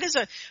 So that is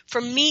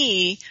for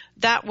me,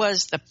 that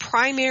was the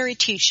primary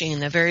teaching in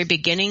the very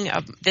beginning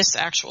of this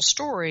actual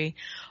story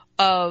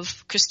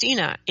of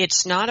Christina.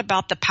 It's not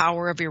about the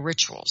power of your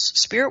rituals.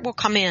 Spirit will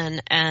come in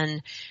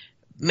and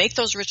make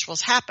those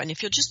rituals happen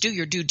if you'll just do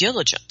your due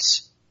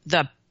diligence.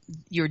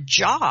 Your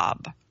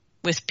job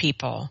with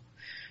people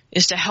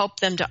is to help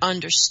them to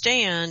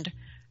understand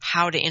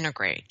how to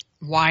integrate,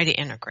 why to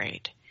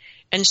integrate.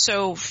 And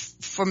so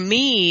for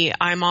me,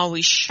 I'm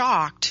always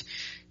shocked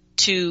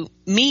to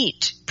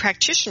meet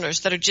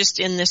practitioners that are just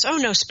in this, oh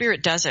no,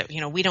 Spirit does it.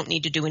 We don't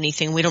need to do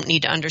anything. We don't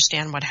need to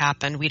understand what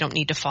happened. We don't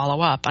need to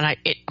follow up. And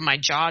my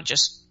jaw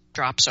just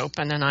drops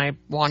open and I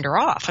wander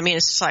off. I mean,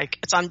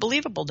 it's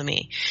unbelievable to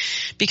me,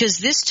 because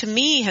this to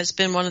me has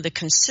been one of the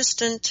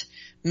consistent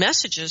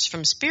messages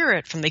from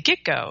Spirit from the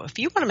get-go. If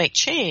you want to make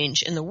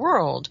change in the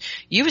world,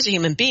 you as a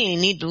human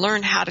being need to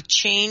learn how to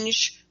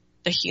change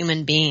the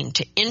human being,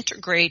 to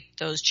integrate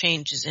those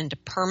changes into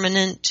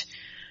permanent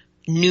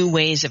new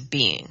ways of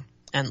being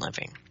and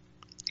living.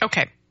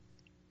 Okay.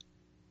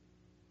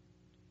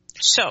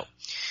 So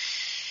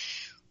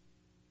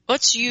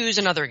let's use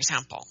another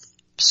example.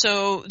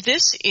 So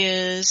this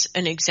is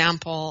an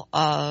example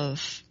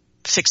of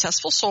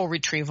successful soul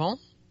retrieval,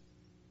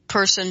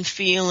 person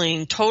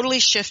feeling totally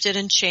shifted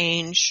and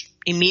changed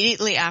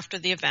immediately after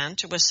the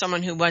event. It was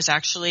someone who was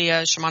actually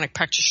a shamanic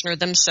practitioner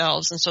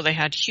themselves, and so they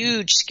had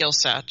huge skill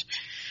set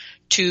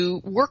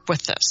to work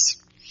with this.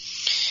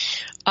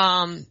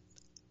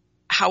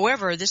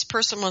 However, this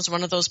person was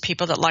one of those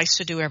people that likes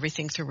to do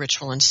everything through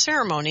ritual and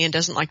ceremony and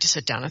doesn't like to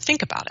sit down and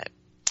think about it.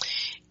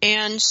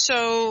 And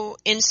so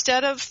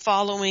instead of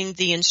following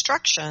the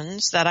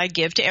instructions that I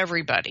give to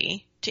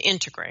everybody to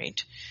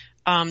integrate,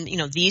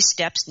 these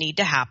steps need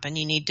to happen.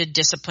 You need to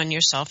discipline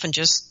yourself and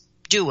just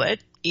do it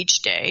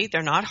each day.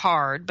 They're not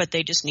hard, but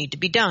they just need to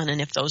be done.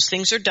 And if those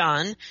things are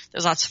done,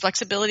 there's lots of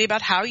flexibility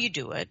about how you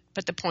do it.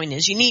 But the point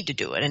is you need to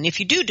do it. And if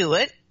you do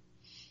it,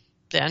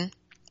 then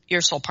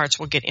your soul parts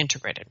will get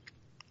integrated.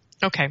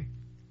 Okay.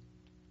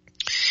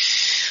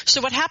 So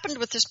what happened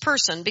with this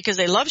person, because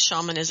they love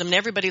shamanism and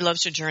everybody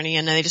loves their journey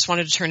and they just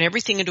wanted to turn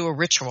everything into a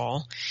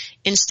ritual,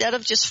 instead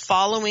of just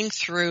following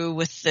through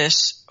with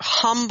this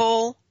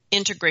humble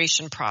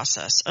integration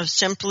process of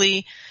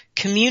simply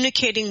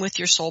communicating with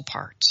your soul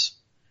parts,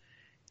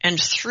 and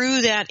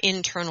through that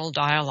internal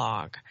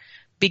dialogue,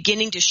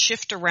 beginning to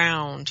shift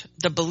around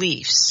the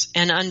beliefs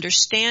and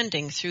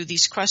understanding through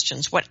these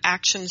questions what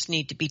actions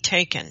need to be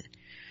taken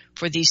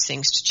for these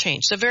things to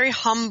change. So very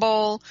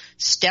humble,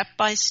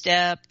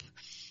 step-by-step,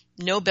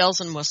 no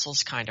bells and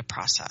whistles kind of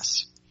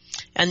process.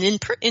 And then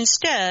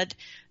instead,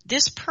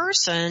 this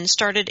person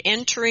started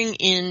entering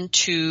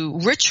into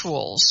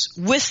rituals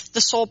with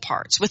the soul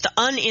parts, with the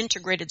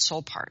unintegrated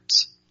soul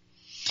parts.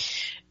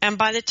 And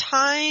by the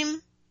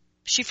time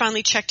she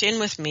finally checked in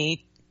with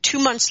me 2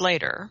 months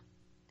later,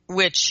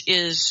 which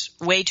is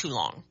way too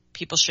long.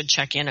 People should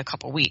check in a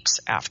couple weeks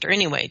after.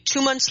 Anyway,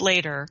 2 months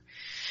later,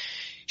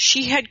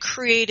 she had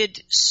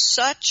created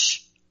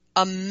such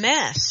a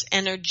mess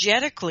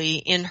energetically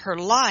in her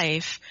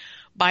life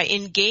by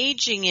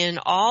engaging in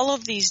all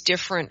of these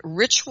different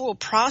ritual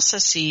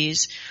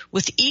processes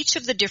with each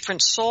of the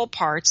different soul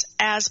parts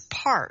as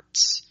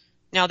parts.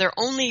 Now, they're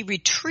only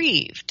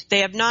retrieved. They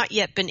have not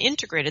yet been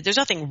integrated. There's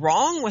nothing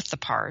wrong with the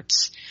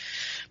parts,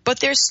 but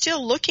they're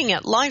still looking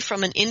at life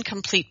from an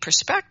incomplete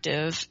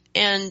perspective,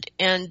 and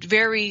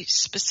very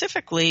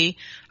specifically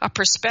a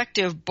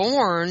perspective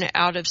born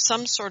out of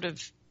some sort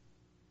of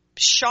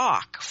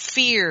shock,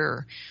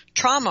 fear,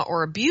 trauma,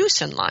 or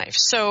abuse in life.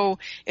 So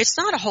it's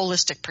not a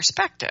holistic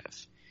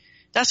perspective.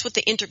 That's what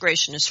the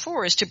integration is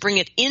for, is to bring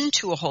it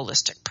into a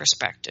holistic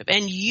perspective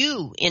and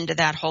you into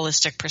that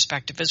holistic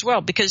perspective as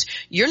well, because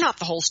you're not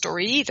the whole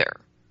story either.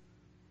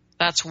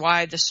 That's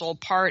why the soul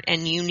part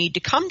and you need to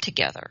come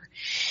together.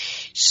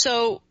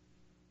 So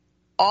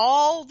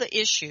all the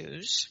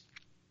issues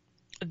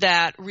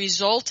that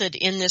resulted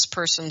in this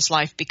person's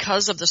life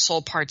because of the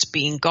soul parts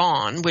being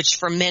gone, which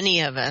for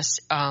many of us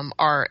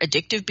are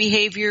addictive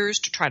behaviors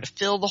to try to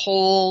fill the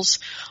holes,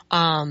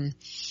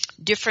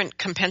 different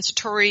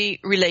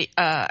compensatory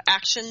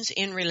actions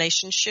in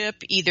relationship,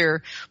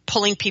 either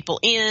pulling people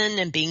in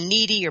and being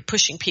needy or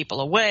pushing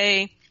people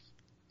away.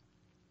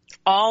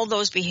 All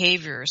those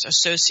behaviors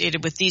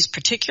associated with these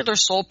particular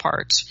soul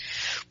parts,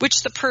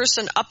 which the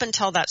person up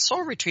until that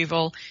soul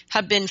retrieval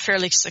had been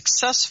fairly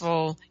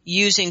successful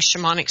using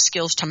shamanic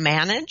skills to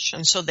manage.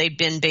 And so they've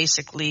been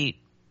basically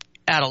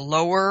at a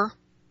lower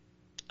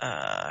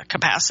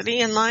capacity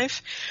in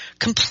life,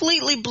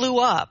 completely blew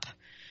up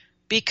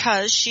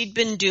because she'd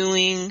been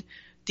doing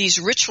these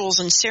rituals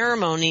and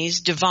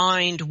ceremonies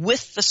divined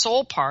with the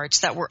soul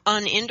parts that were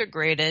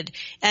unintegrated.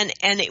 And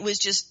it was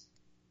just,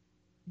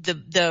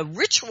 the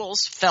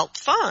rituals felt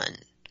fun.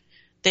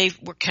 They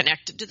were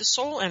connected to the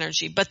soul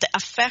energy, but the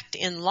effect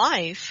in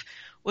life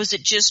was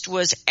it just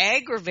was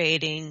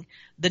aggravating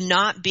the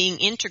not being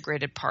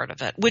integrated part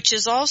of it, which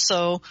is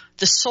also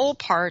the soul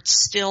parts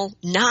still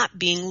not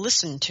being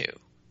listened to,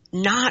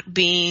 not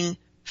being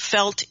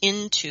felt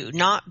into,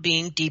 not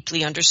being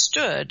deeply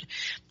understood,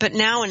 but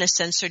now in a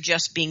sense are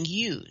just being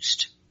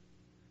used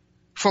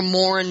for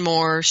more and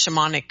more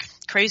shamanic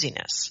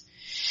craziness.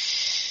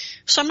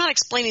 So I'm not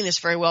explaining this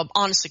very well,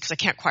 honestly, because I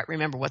can't quite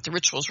remember what the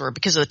rituals were.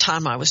 Because of the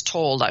time I was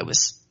told, I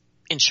was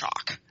in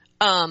shock.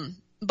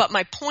 But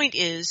my point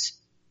is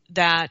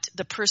that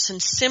the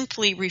person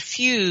simply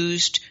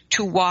refused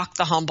to walk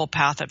the humble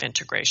path of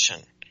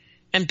integration.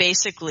 And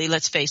basically,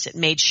 let's face it,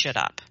 made shit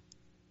up.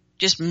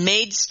 Just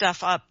made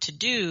stuff up to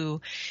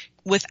do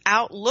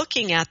without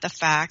looking at the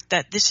fact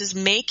that this is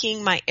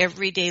making my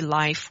everyday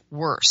life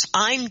worse.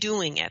 I'm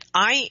doing it.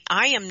 I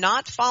am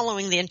not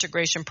following the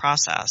integration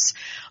process.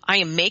 I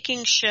am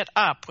making shit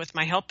up with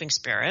my helping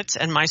spirits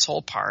and my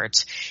soul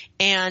parts.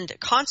 And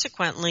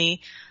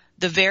consequently,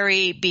 the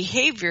very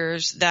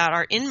behaviors that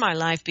are in my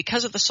life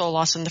because of the soul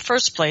loss in the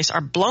first place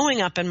are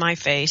blowing up in my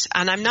face.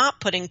 And I'm not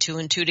putting two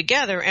and two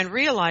together and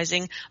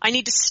realizing I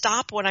need to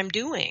stop what I'm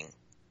doing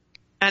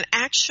and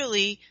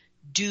actually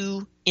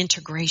do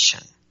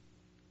integration.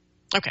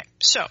 Okay,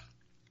 so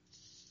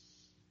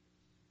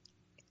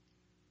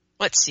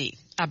let's see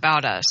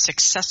about a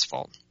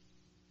successful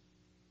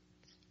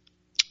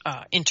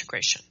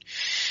integration.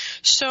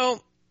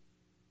 So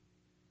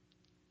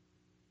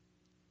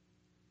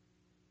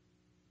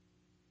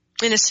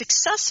in a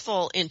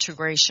successful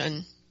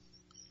integration,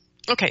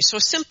 okay, so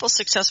a simple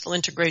successful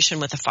integration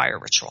with a fire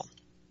ritual.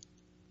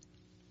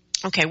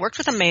 Okay, worked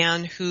with a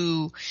man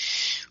who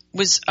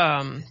was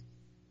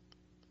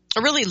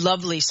a really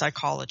lovely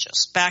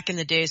psychologist back in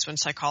the days when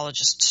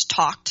psychologists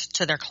talked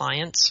to their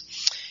clients.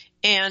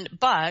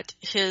 But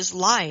his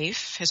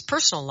life, his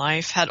personal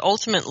life, had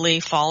ultimately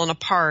fallen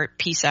apart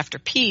piece after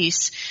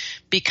piece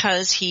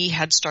because he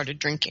had started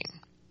drinking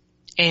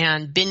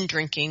and been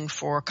drinking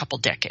for a couple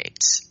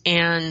decades.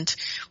 And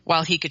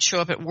while he could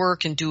show up at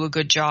work and do a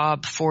good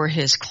job for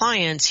his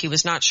clients, he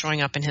was not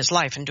showing up in his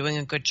life and doing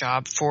a good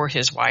job for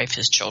his wife,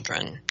 his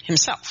children,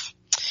 himself.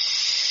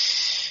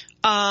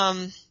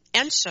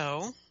 And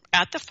so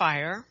at the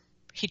fire,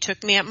 he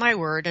took me at my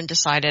word and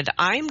decided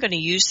I'm going to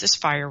use this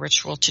fire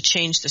ritual to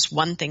change this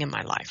one thing in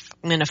my life.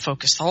 I'm going to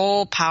focus the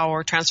whole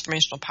power,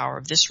 transformational power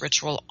of this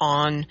ritual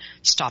on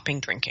stopping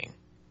drinking,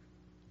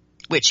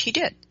 which he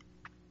did.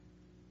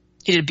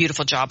 He did a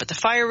beautiful job at the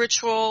fire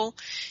ritual.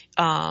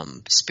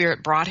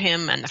 Spirit brought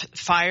him, and the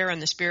fire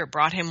and the spirit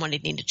brought him what he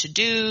needed to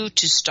do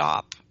to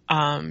stop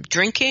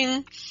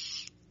drinking,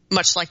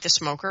 much like the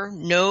smoker.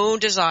 No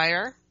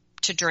desire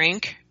to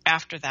drink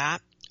after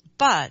that.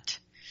 But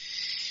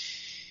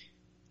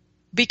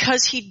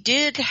because he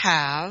did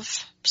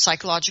have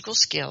psychological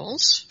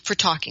skills for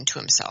talking to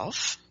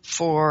himself,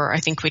 for, I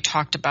think we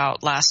talked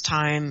about last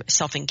time,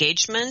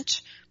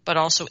 self-engagement, but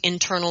also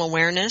internal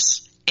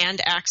awareness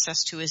and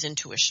access to his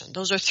intuition.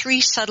 Those are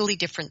three subtly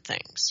different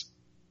things,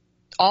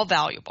 all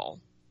valuable,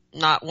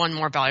 not one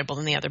more valuable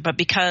than the other, but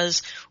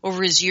because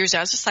over his years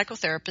as a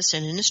psychotherapist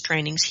and in his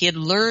trainings, he had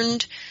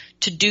learned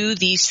to do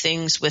these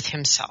things with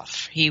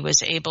himself. He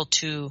was able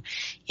to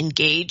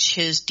engage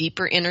his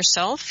deeper inner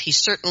self. He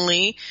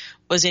certainly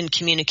was in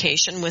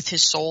communication with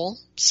his soul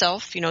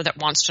self, that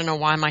wants to know,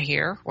 why am I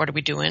here? What are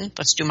we doing?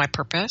 Let's do my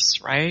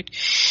purpose, right?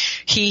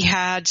 He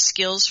had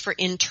skills for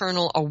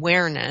internal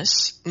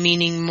awareness,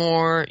 meaning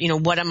more,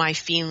 what am I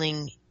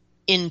feeling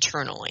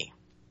internally?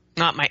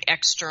 Not my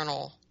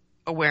external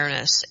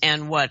awareness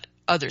and what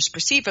others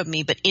perceive of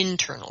me, but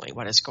internally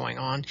what is going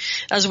on,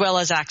 as well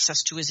as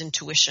access to his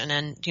intuition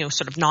and,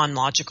 sort of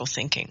non-logical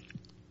thinking.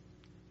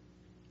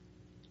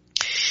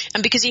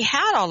 And because he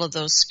had all of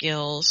those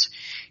skills,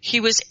 he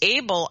was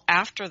able,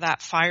 after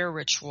that fire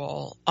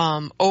ritual,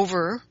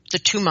 over the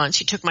 2 months,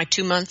 he took my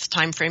 2-month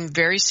time frame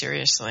very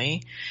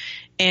seriously,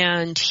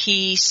 and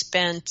he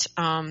spent,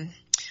 I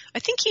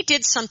think he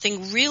did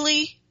something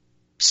really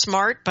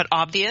smart but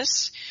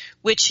obvious,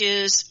 which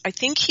is, I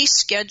think he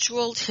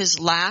scheduled his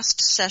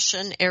last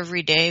session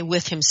every day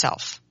with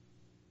himself.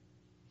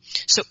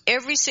 So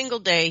every single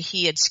day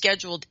he had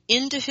scheduled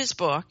into his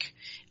book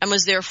and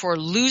was therefore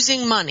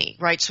losing money,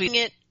 right? So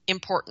it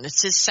important.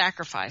 It's his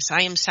sacrifice.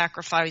 I am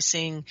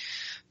sacrificing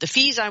the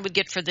fees I would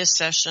get for this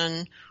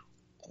session,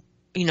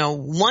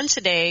 once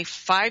a day,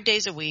 5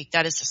 days a week.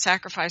 That is the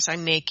sacrifice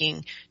I'm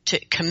making to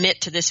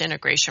commit to this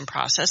integration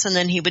process. And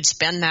then he would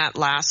spend that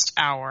last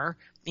hour,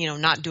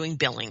 not doing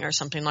billing or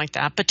something like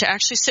that, but to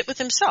actually sit with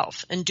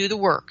himself and do the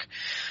work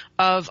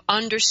of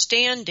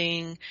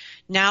understanding,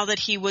 now that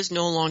he was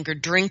no longer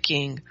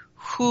drinking,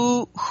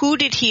 who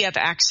did he have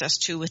access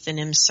to within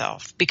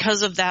himself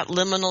because of that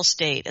liminal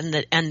state and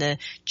the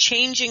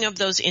changing of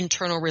those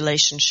internal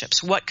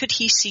relationships? What could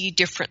he see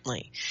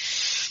differently?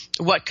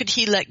 What could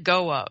he let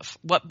go of?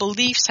 What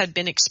beliefs had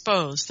been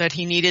exposed that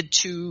he needed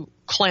to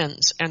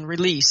cleanse and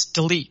release,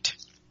 delete?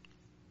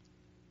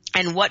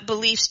 And what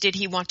beliefs did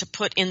he want to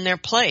put in their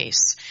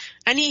place?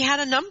 And he had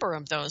a number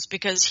of those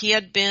because he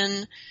had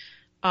been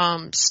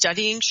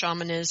studying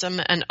shamanism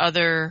and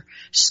other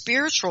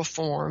spiritual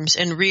forms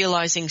and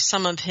realizing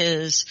some of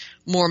his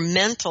more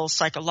mental,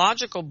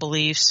 psychological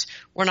beliefs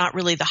were not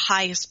really the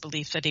highest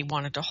belief that he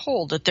wanted to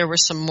hold, that there were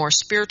some more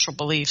spiritual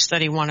beliefs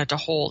that he wanted to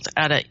hold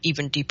at an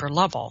even deeper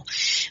level.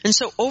 And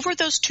so over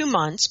those 2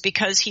 months,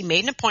 because he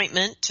made an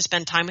appointment to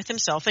spend time with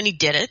himself, and he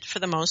did it for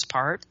the most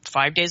part,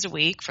 5 days a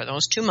week for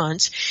those 2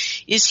 months,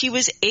 is he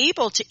was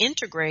able to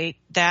integrate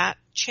that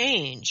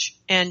change.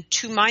 And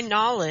to my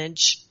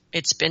knowledge,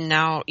 it's been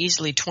now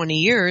easily 20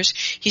 years,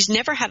 he's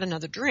never had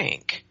another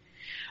drink.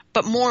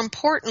 But more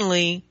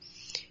importantly,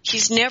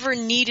 he's never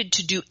needed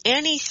to do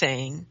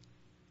anything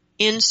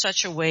in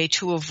such a way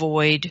to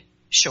avoid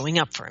showing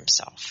up for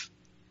himself.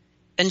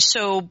 And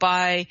so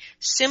by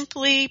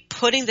simply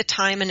putting the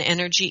time and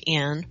energy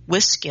in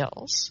with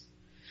skills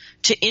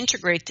to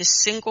integrate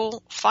this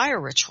single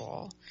fire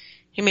ritual,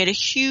 he made a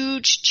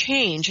huge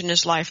change in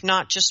his life,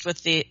 not just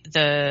with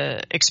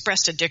the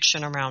expressed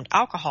addiction around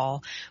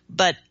alcohol,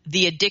 but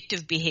the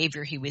addictive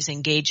behavior he was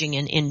engaging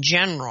in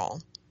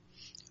general,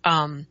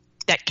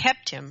 that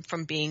kept him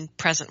from being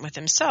present with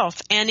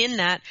himself, and in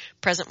that,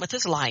 present with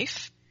his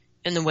life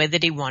in the way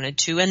that he wanted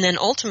to, and then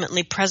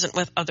ultimately present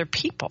with other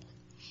people.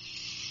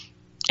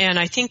 And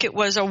I think it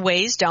was a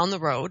ways down the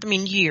road,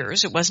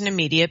 years, it wasn't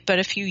immediate, but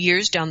a few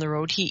years down the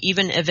road, he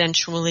even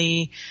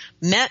eventually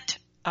met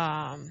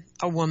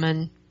a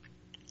woman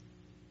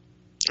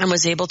and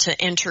was able to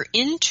enter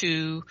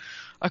into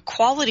a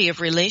quality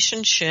of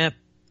relationship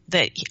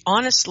that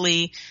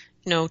honestly,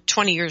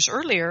 20 years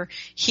earlier,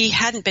 he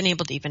hadn't been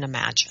able to even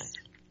imagine.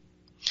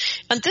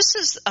 And this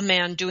is a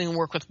man doing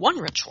work with one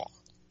ritual,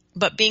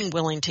 but being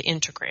willing to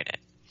integrate it.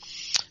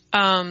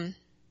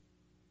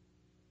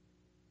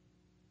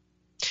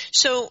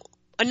 So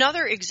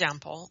another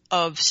example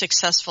of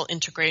successful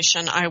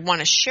integration I want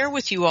to share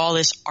with you all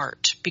is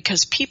art,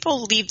 because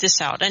people leave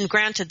this out. And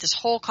granted, this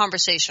whole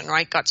conversation,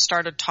 right, got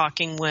started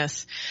talking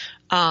with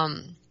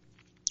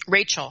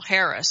Rachel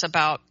Harris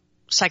about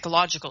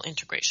psychological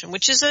integration,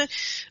 which is a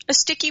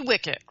sticky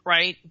wicket,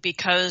 right,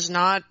 because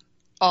not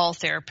all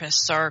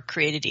therapists are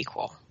created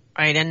equal,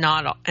 right, and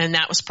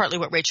that was partly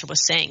what Rachel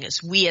was saying,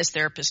 is we as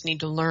therapists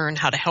need to learn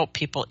how to help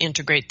people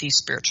integrate these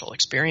spiritual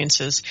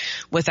experiences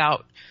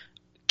without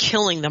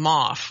killing them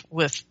off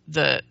with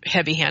the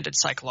heavy-handed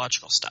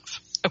psychological stuff.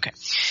 Okay.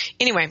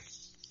 Anyway,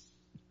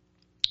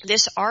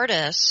 this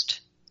artist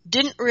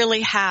didn't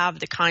really have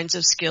the kinds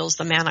of skills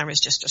the man I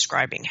was just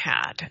describing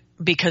had,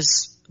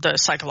 because the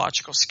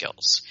psychological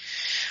skills.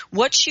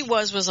 What she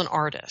was an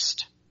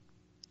artist.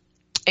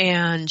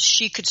 And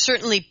she could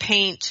certainly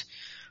paint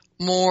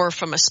more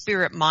from a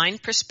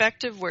spirit-mind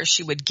perspective, where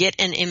she would get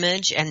an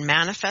image and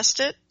manifest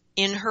it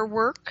in her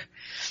work.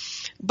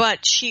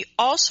 But she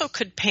also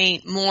could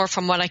paint more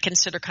from what I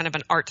consider kind of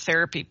an art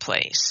therapy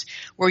place,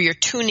 where you're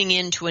tuning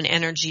into an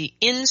energy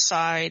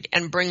inside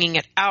and bringing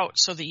it out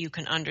so that you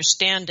can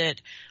understand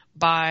it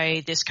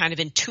by this kind of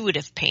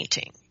intuitive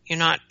painting. You're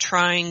not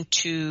trying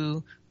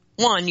to,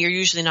 you're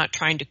usually not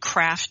trying to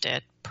craft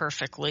it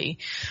perfectly,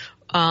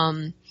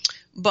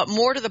 But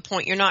more to the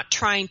point, you're not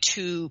trying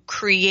to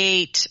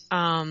create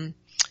an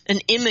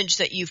image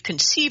that you've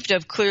conceived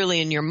of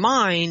clearly in your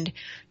mind.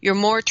 You're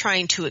more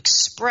trying to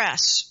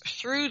express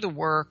through the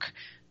work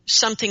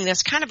something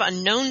that's kind of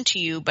unknown to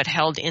you but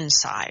held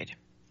inside.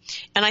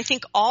 And I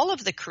think all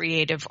of the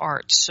creative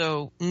arts,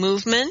 so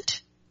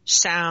movement,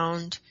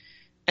 sound,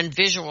 and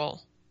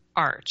visual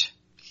art,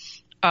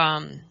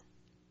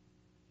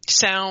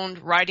 sound,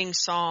 writing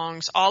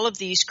songs, all of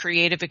these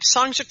creative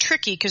songs are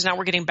tricky because now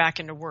we're getting back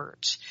into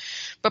words.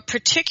 But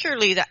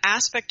particularly the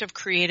aspect of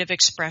creative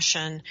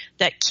expression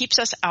that keeps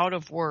us out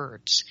of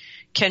words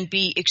can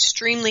be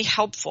extremely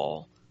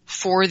helpful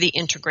for the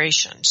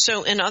integration.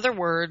 So in other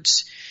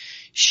words,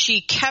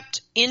 she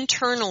kept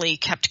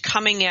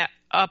coming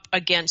up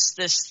against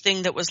this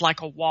thing that was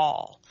like a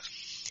wall.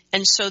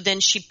 And so then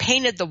she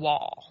painted the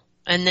wall,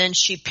 and then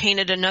she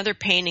painted another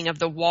painting of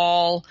the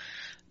wall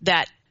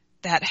that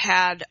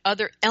had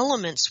other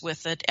elements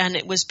with it, and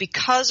it was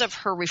because of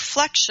her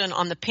reflection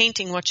on the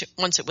painting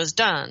once it was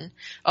done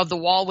of the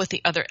wall with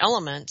the other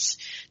elements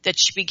that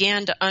she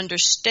began to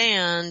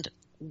understand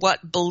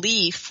what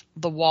belief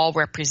the wall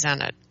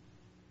represented.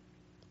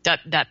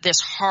 That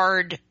this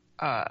hard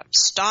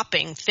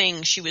stopping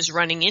thing she was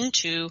running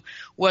into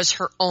was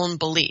her own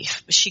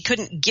belief. She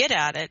couldn't get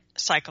at it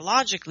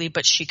psychologically,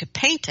 but she could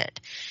paint it.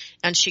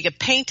 And she could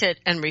paint it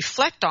and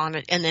reflect on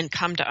it and then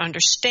come to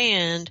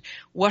understand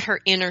what her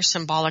inner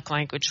symbolic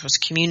language was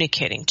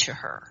communicating to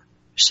her.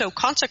 So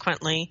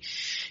consequently,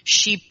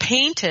 she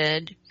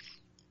painted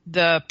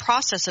the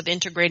process of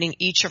integrating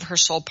each of her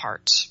soul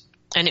parts.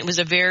 And it was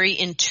a very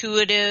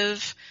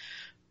intuitive,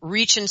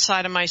 reach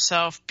inside of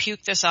myself,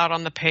 puke this out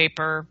on the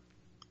paper,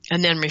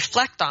 and then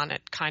reflect on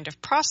it kind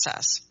of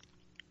process.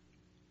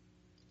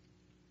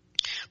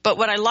 But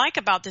what I like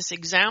about this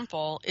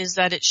example is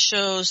that it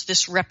shows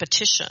this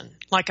repetition.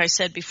 Like I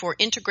said before,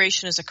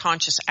 integration is a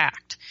conscious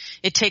act.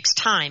 It takes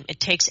time. It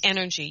takes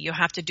energy. You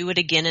have to do it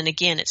again and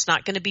again. It's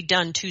not going to be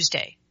done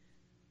Tuesday,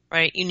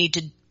 right? You need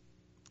to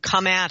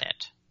come at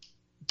it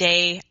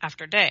day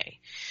after day.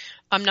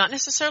 Not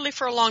necessarily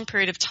for a long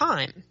period of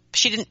time.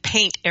 She didn't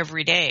paint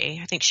every day.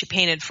 I think she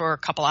painted for a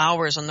couple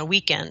hours on the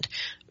weekend.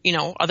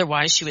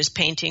 Otherwise she was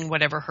painting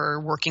whatever her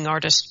working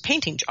artist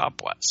painting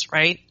job was,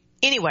 right?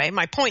 Anyway,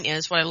 my point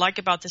is, what I like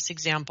about this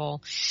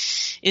example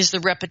is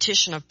the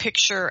repetition of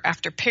picture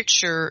after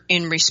picture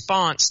in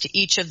response to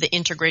each of the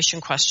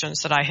integration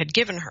questions that I had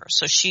given her.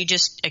 So she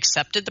just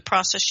accepted the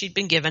process she'd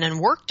been given and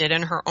worked it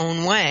in her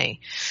own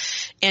way.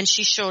 And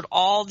she showed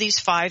all these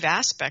 5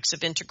 aspects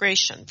of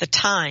integration: the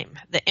time,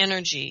 the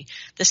energy,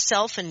 the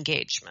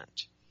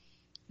self-engagement,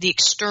 the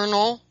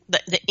external,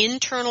 the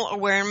internal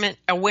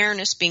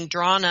awareness being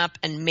drawn up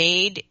and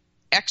made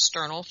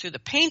external through the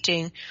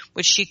painting,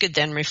 which she could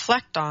then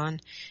reflect on,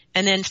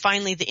 and then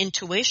finally the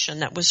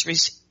intuition that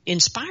was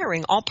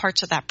inspiring all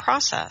parts of that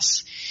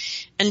process.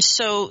 And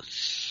so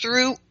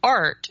through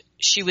art,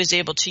 she was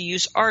able to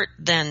use art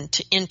then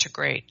to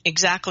integrate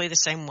exactly the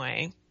same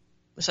way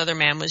this other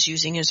man was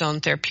using his own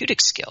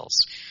therapeutic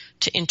skills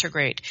to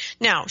integrate.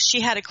 Now,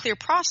 she had a clear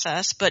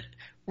process, but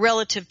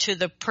relative to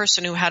the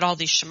person who had all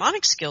these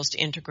shamanic skills to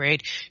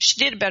integrate,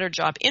 she did a better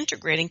job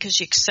integrating because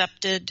she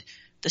accepted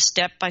the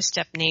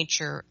step-by-step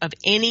nature of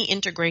any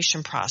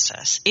integration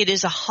process. It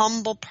is a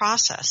humble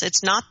process.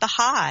 It's not the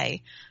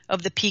high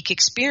of the peak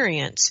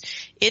experience.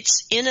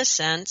 It's, in a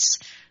sense,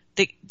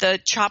 the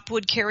chop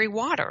wood carry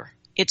water.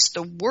 It's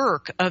the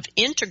work of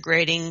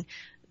integrating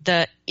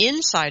the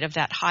inside of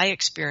that high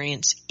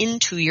experience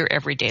into your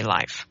everyday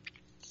life.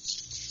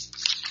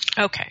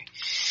 Okay.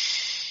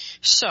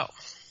 So,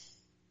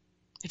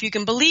 if you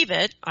can believe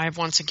it, I've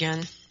once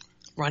again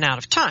run out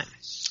of time.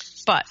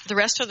 But the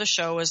rest of the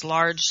show is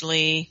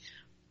largely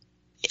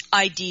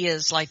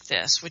ideas like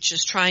this, which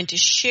is trying to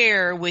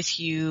share with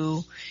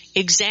you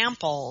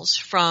examples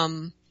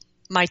from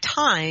my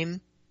time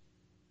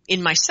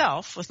in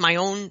myself with my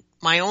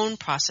own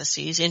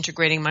processes,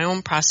 integrating my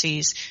own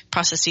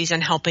processes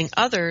and helping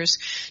others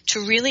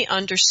to really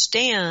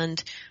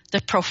understand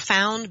the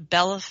profound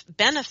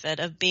benefit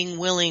of being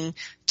willing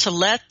to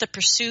let the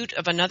pursuit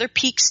of another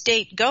peak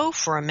state go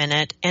for a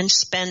minute and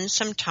spend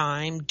some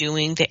time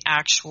doing the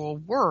actual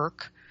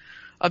work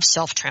of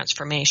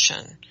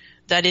self-transformation.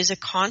 That is a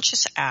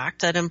conscious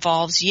act that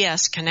involves,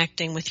 yes,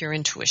 connecting with your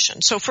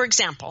intuition. So, for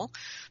example,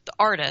 the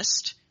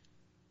artist,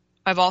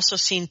 I've also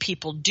seen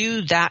people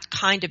do that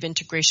kind of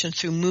integration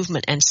through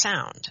movement and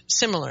sound.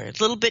 Similar, a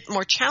little bit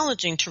more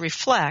challenging to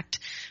reflect,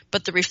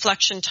 but the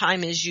reflection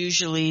time is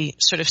usually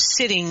sort of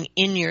sitting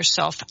in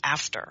yourself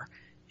after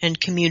and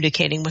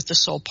communicating with the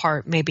soul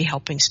part, maybe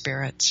helping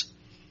spirits.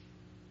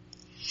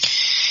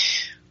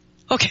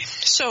 Okay,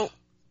 so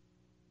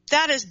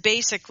that is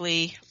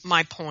basically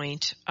my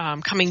point,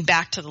 coming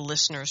back to the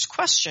listener's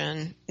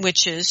question,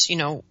 which is,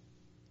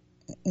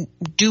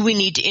 do we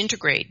need to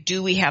integrate?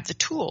 Do we have the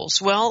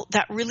tools? Well,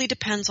 that really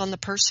depends on the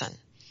person.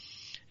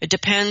 It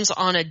depends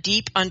on a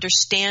deep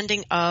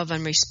understanding of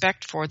and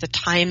respect for the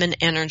time and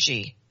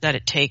energy that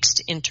it takes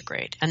to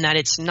integrate, and that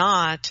it's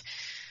not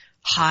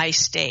high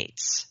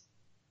states.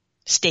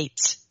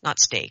 states, not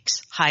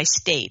stakes, high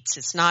states.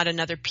 It's not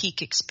another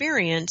peak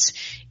experience.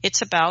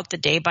 It's about the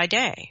day by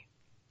day.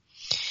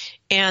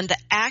 And the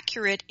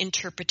accurate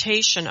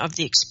interpretation of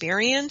the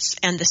experience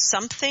and the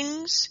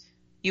somethings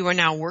you are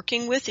now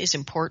working with is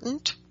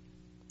important,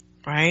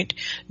 right?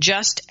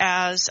 Just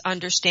as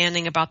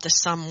understanding about the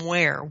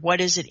somewhere,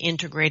 what is it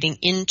integrating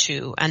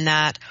into? And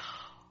that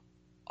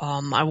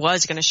I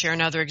was going to share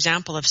another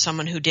example of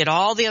someone who did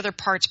all the other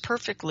parts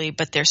perfectly,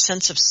 but their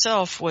sense of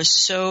self was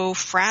so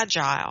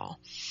fragile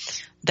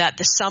that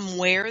the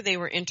somewhere they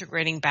were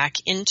integrating back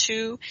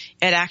into,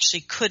 it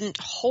actually couldn't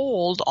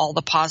hold all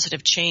the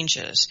positive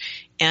changes.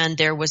 And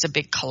there was a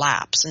big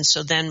collapse. And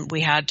so then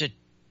we had to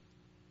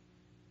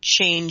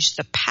change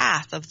the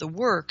path of the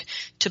work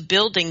to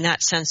building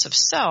that sense of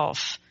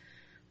self,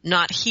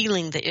 not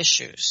healing the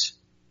issues.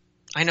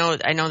 I know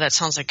that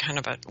sounds like kind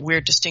of a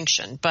weird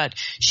distinction, but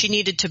she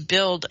needed to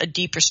build a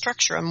deeper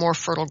structure, a more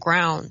fertile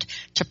ground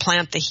to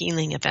plant the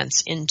healing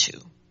events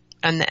into.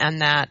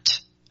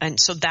 And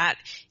so that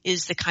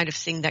is the kind of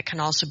thing that can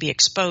also be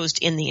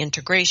exposed in the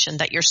integration,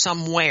 that you're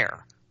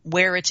somewhere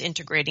where it's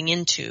integrating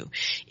into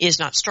is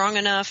not strong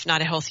enough,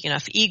 not a healthy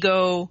enough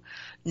ego,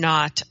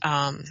 not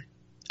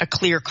a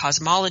clear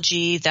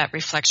cosmology that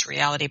reflects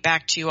reality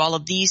back to you. All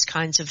of these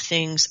kinds of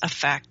things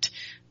affect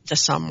the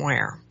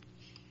somewhere.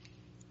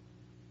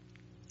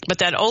 But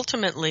that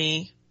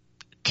ultimately,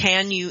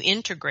 can you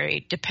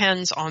integrate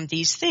depends on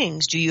these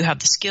things. Do you have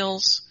the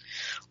skills?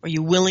 Are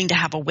you willing to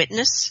have a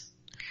witness?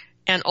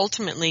 And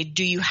ultimately,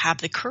 do you have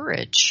the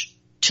courage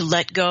to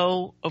let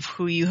go of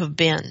who you have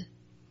been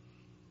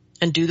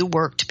and do the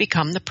work to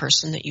become the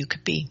person that you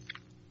could be?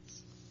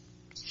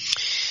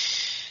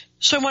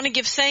 So I want to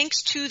give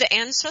thanks to the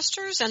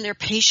ancestors and their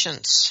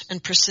patience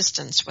and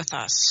persistence with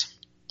us,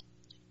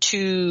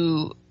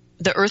 to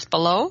the earth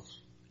below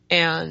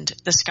and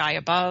the sky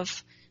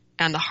above,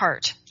 and the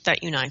heart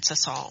that unites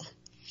us all.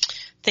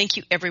 Thank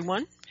you,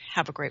 everyone.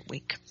 Have a great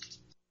week.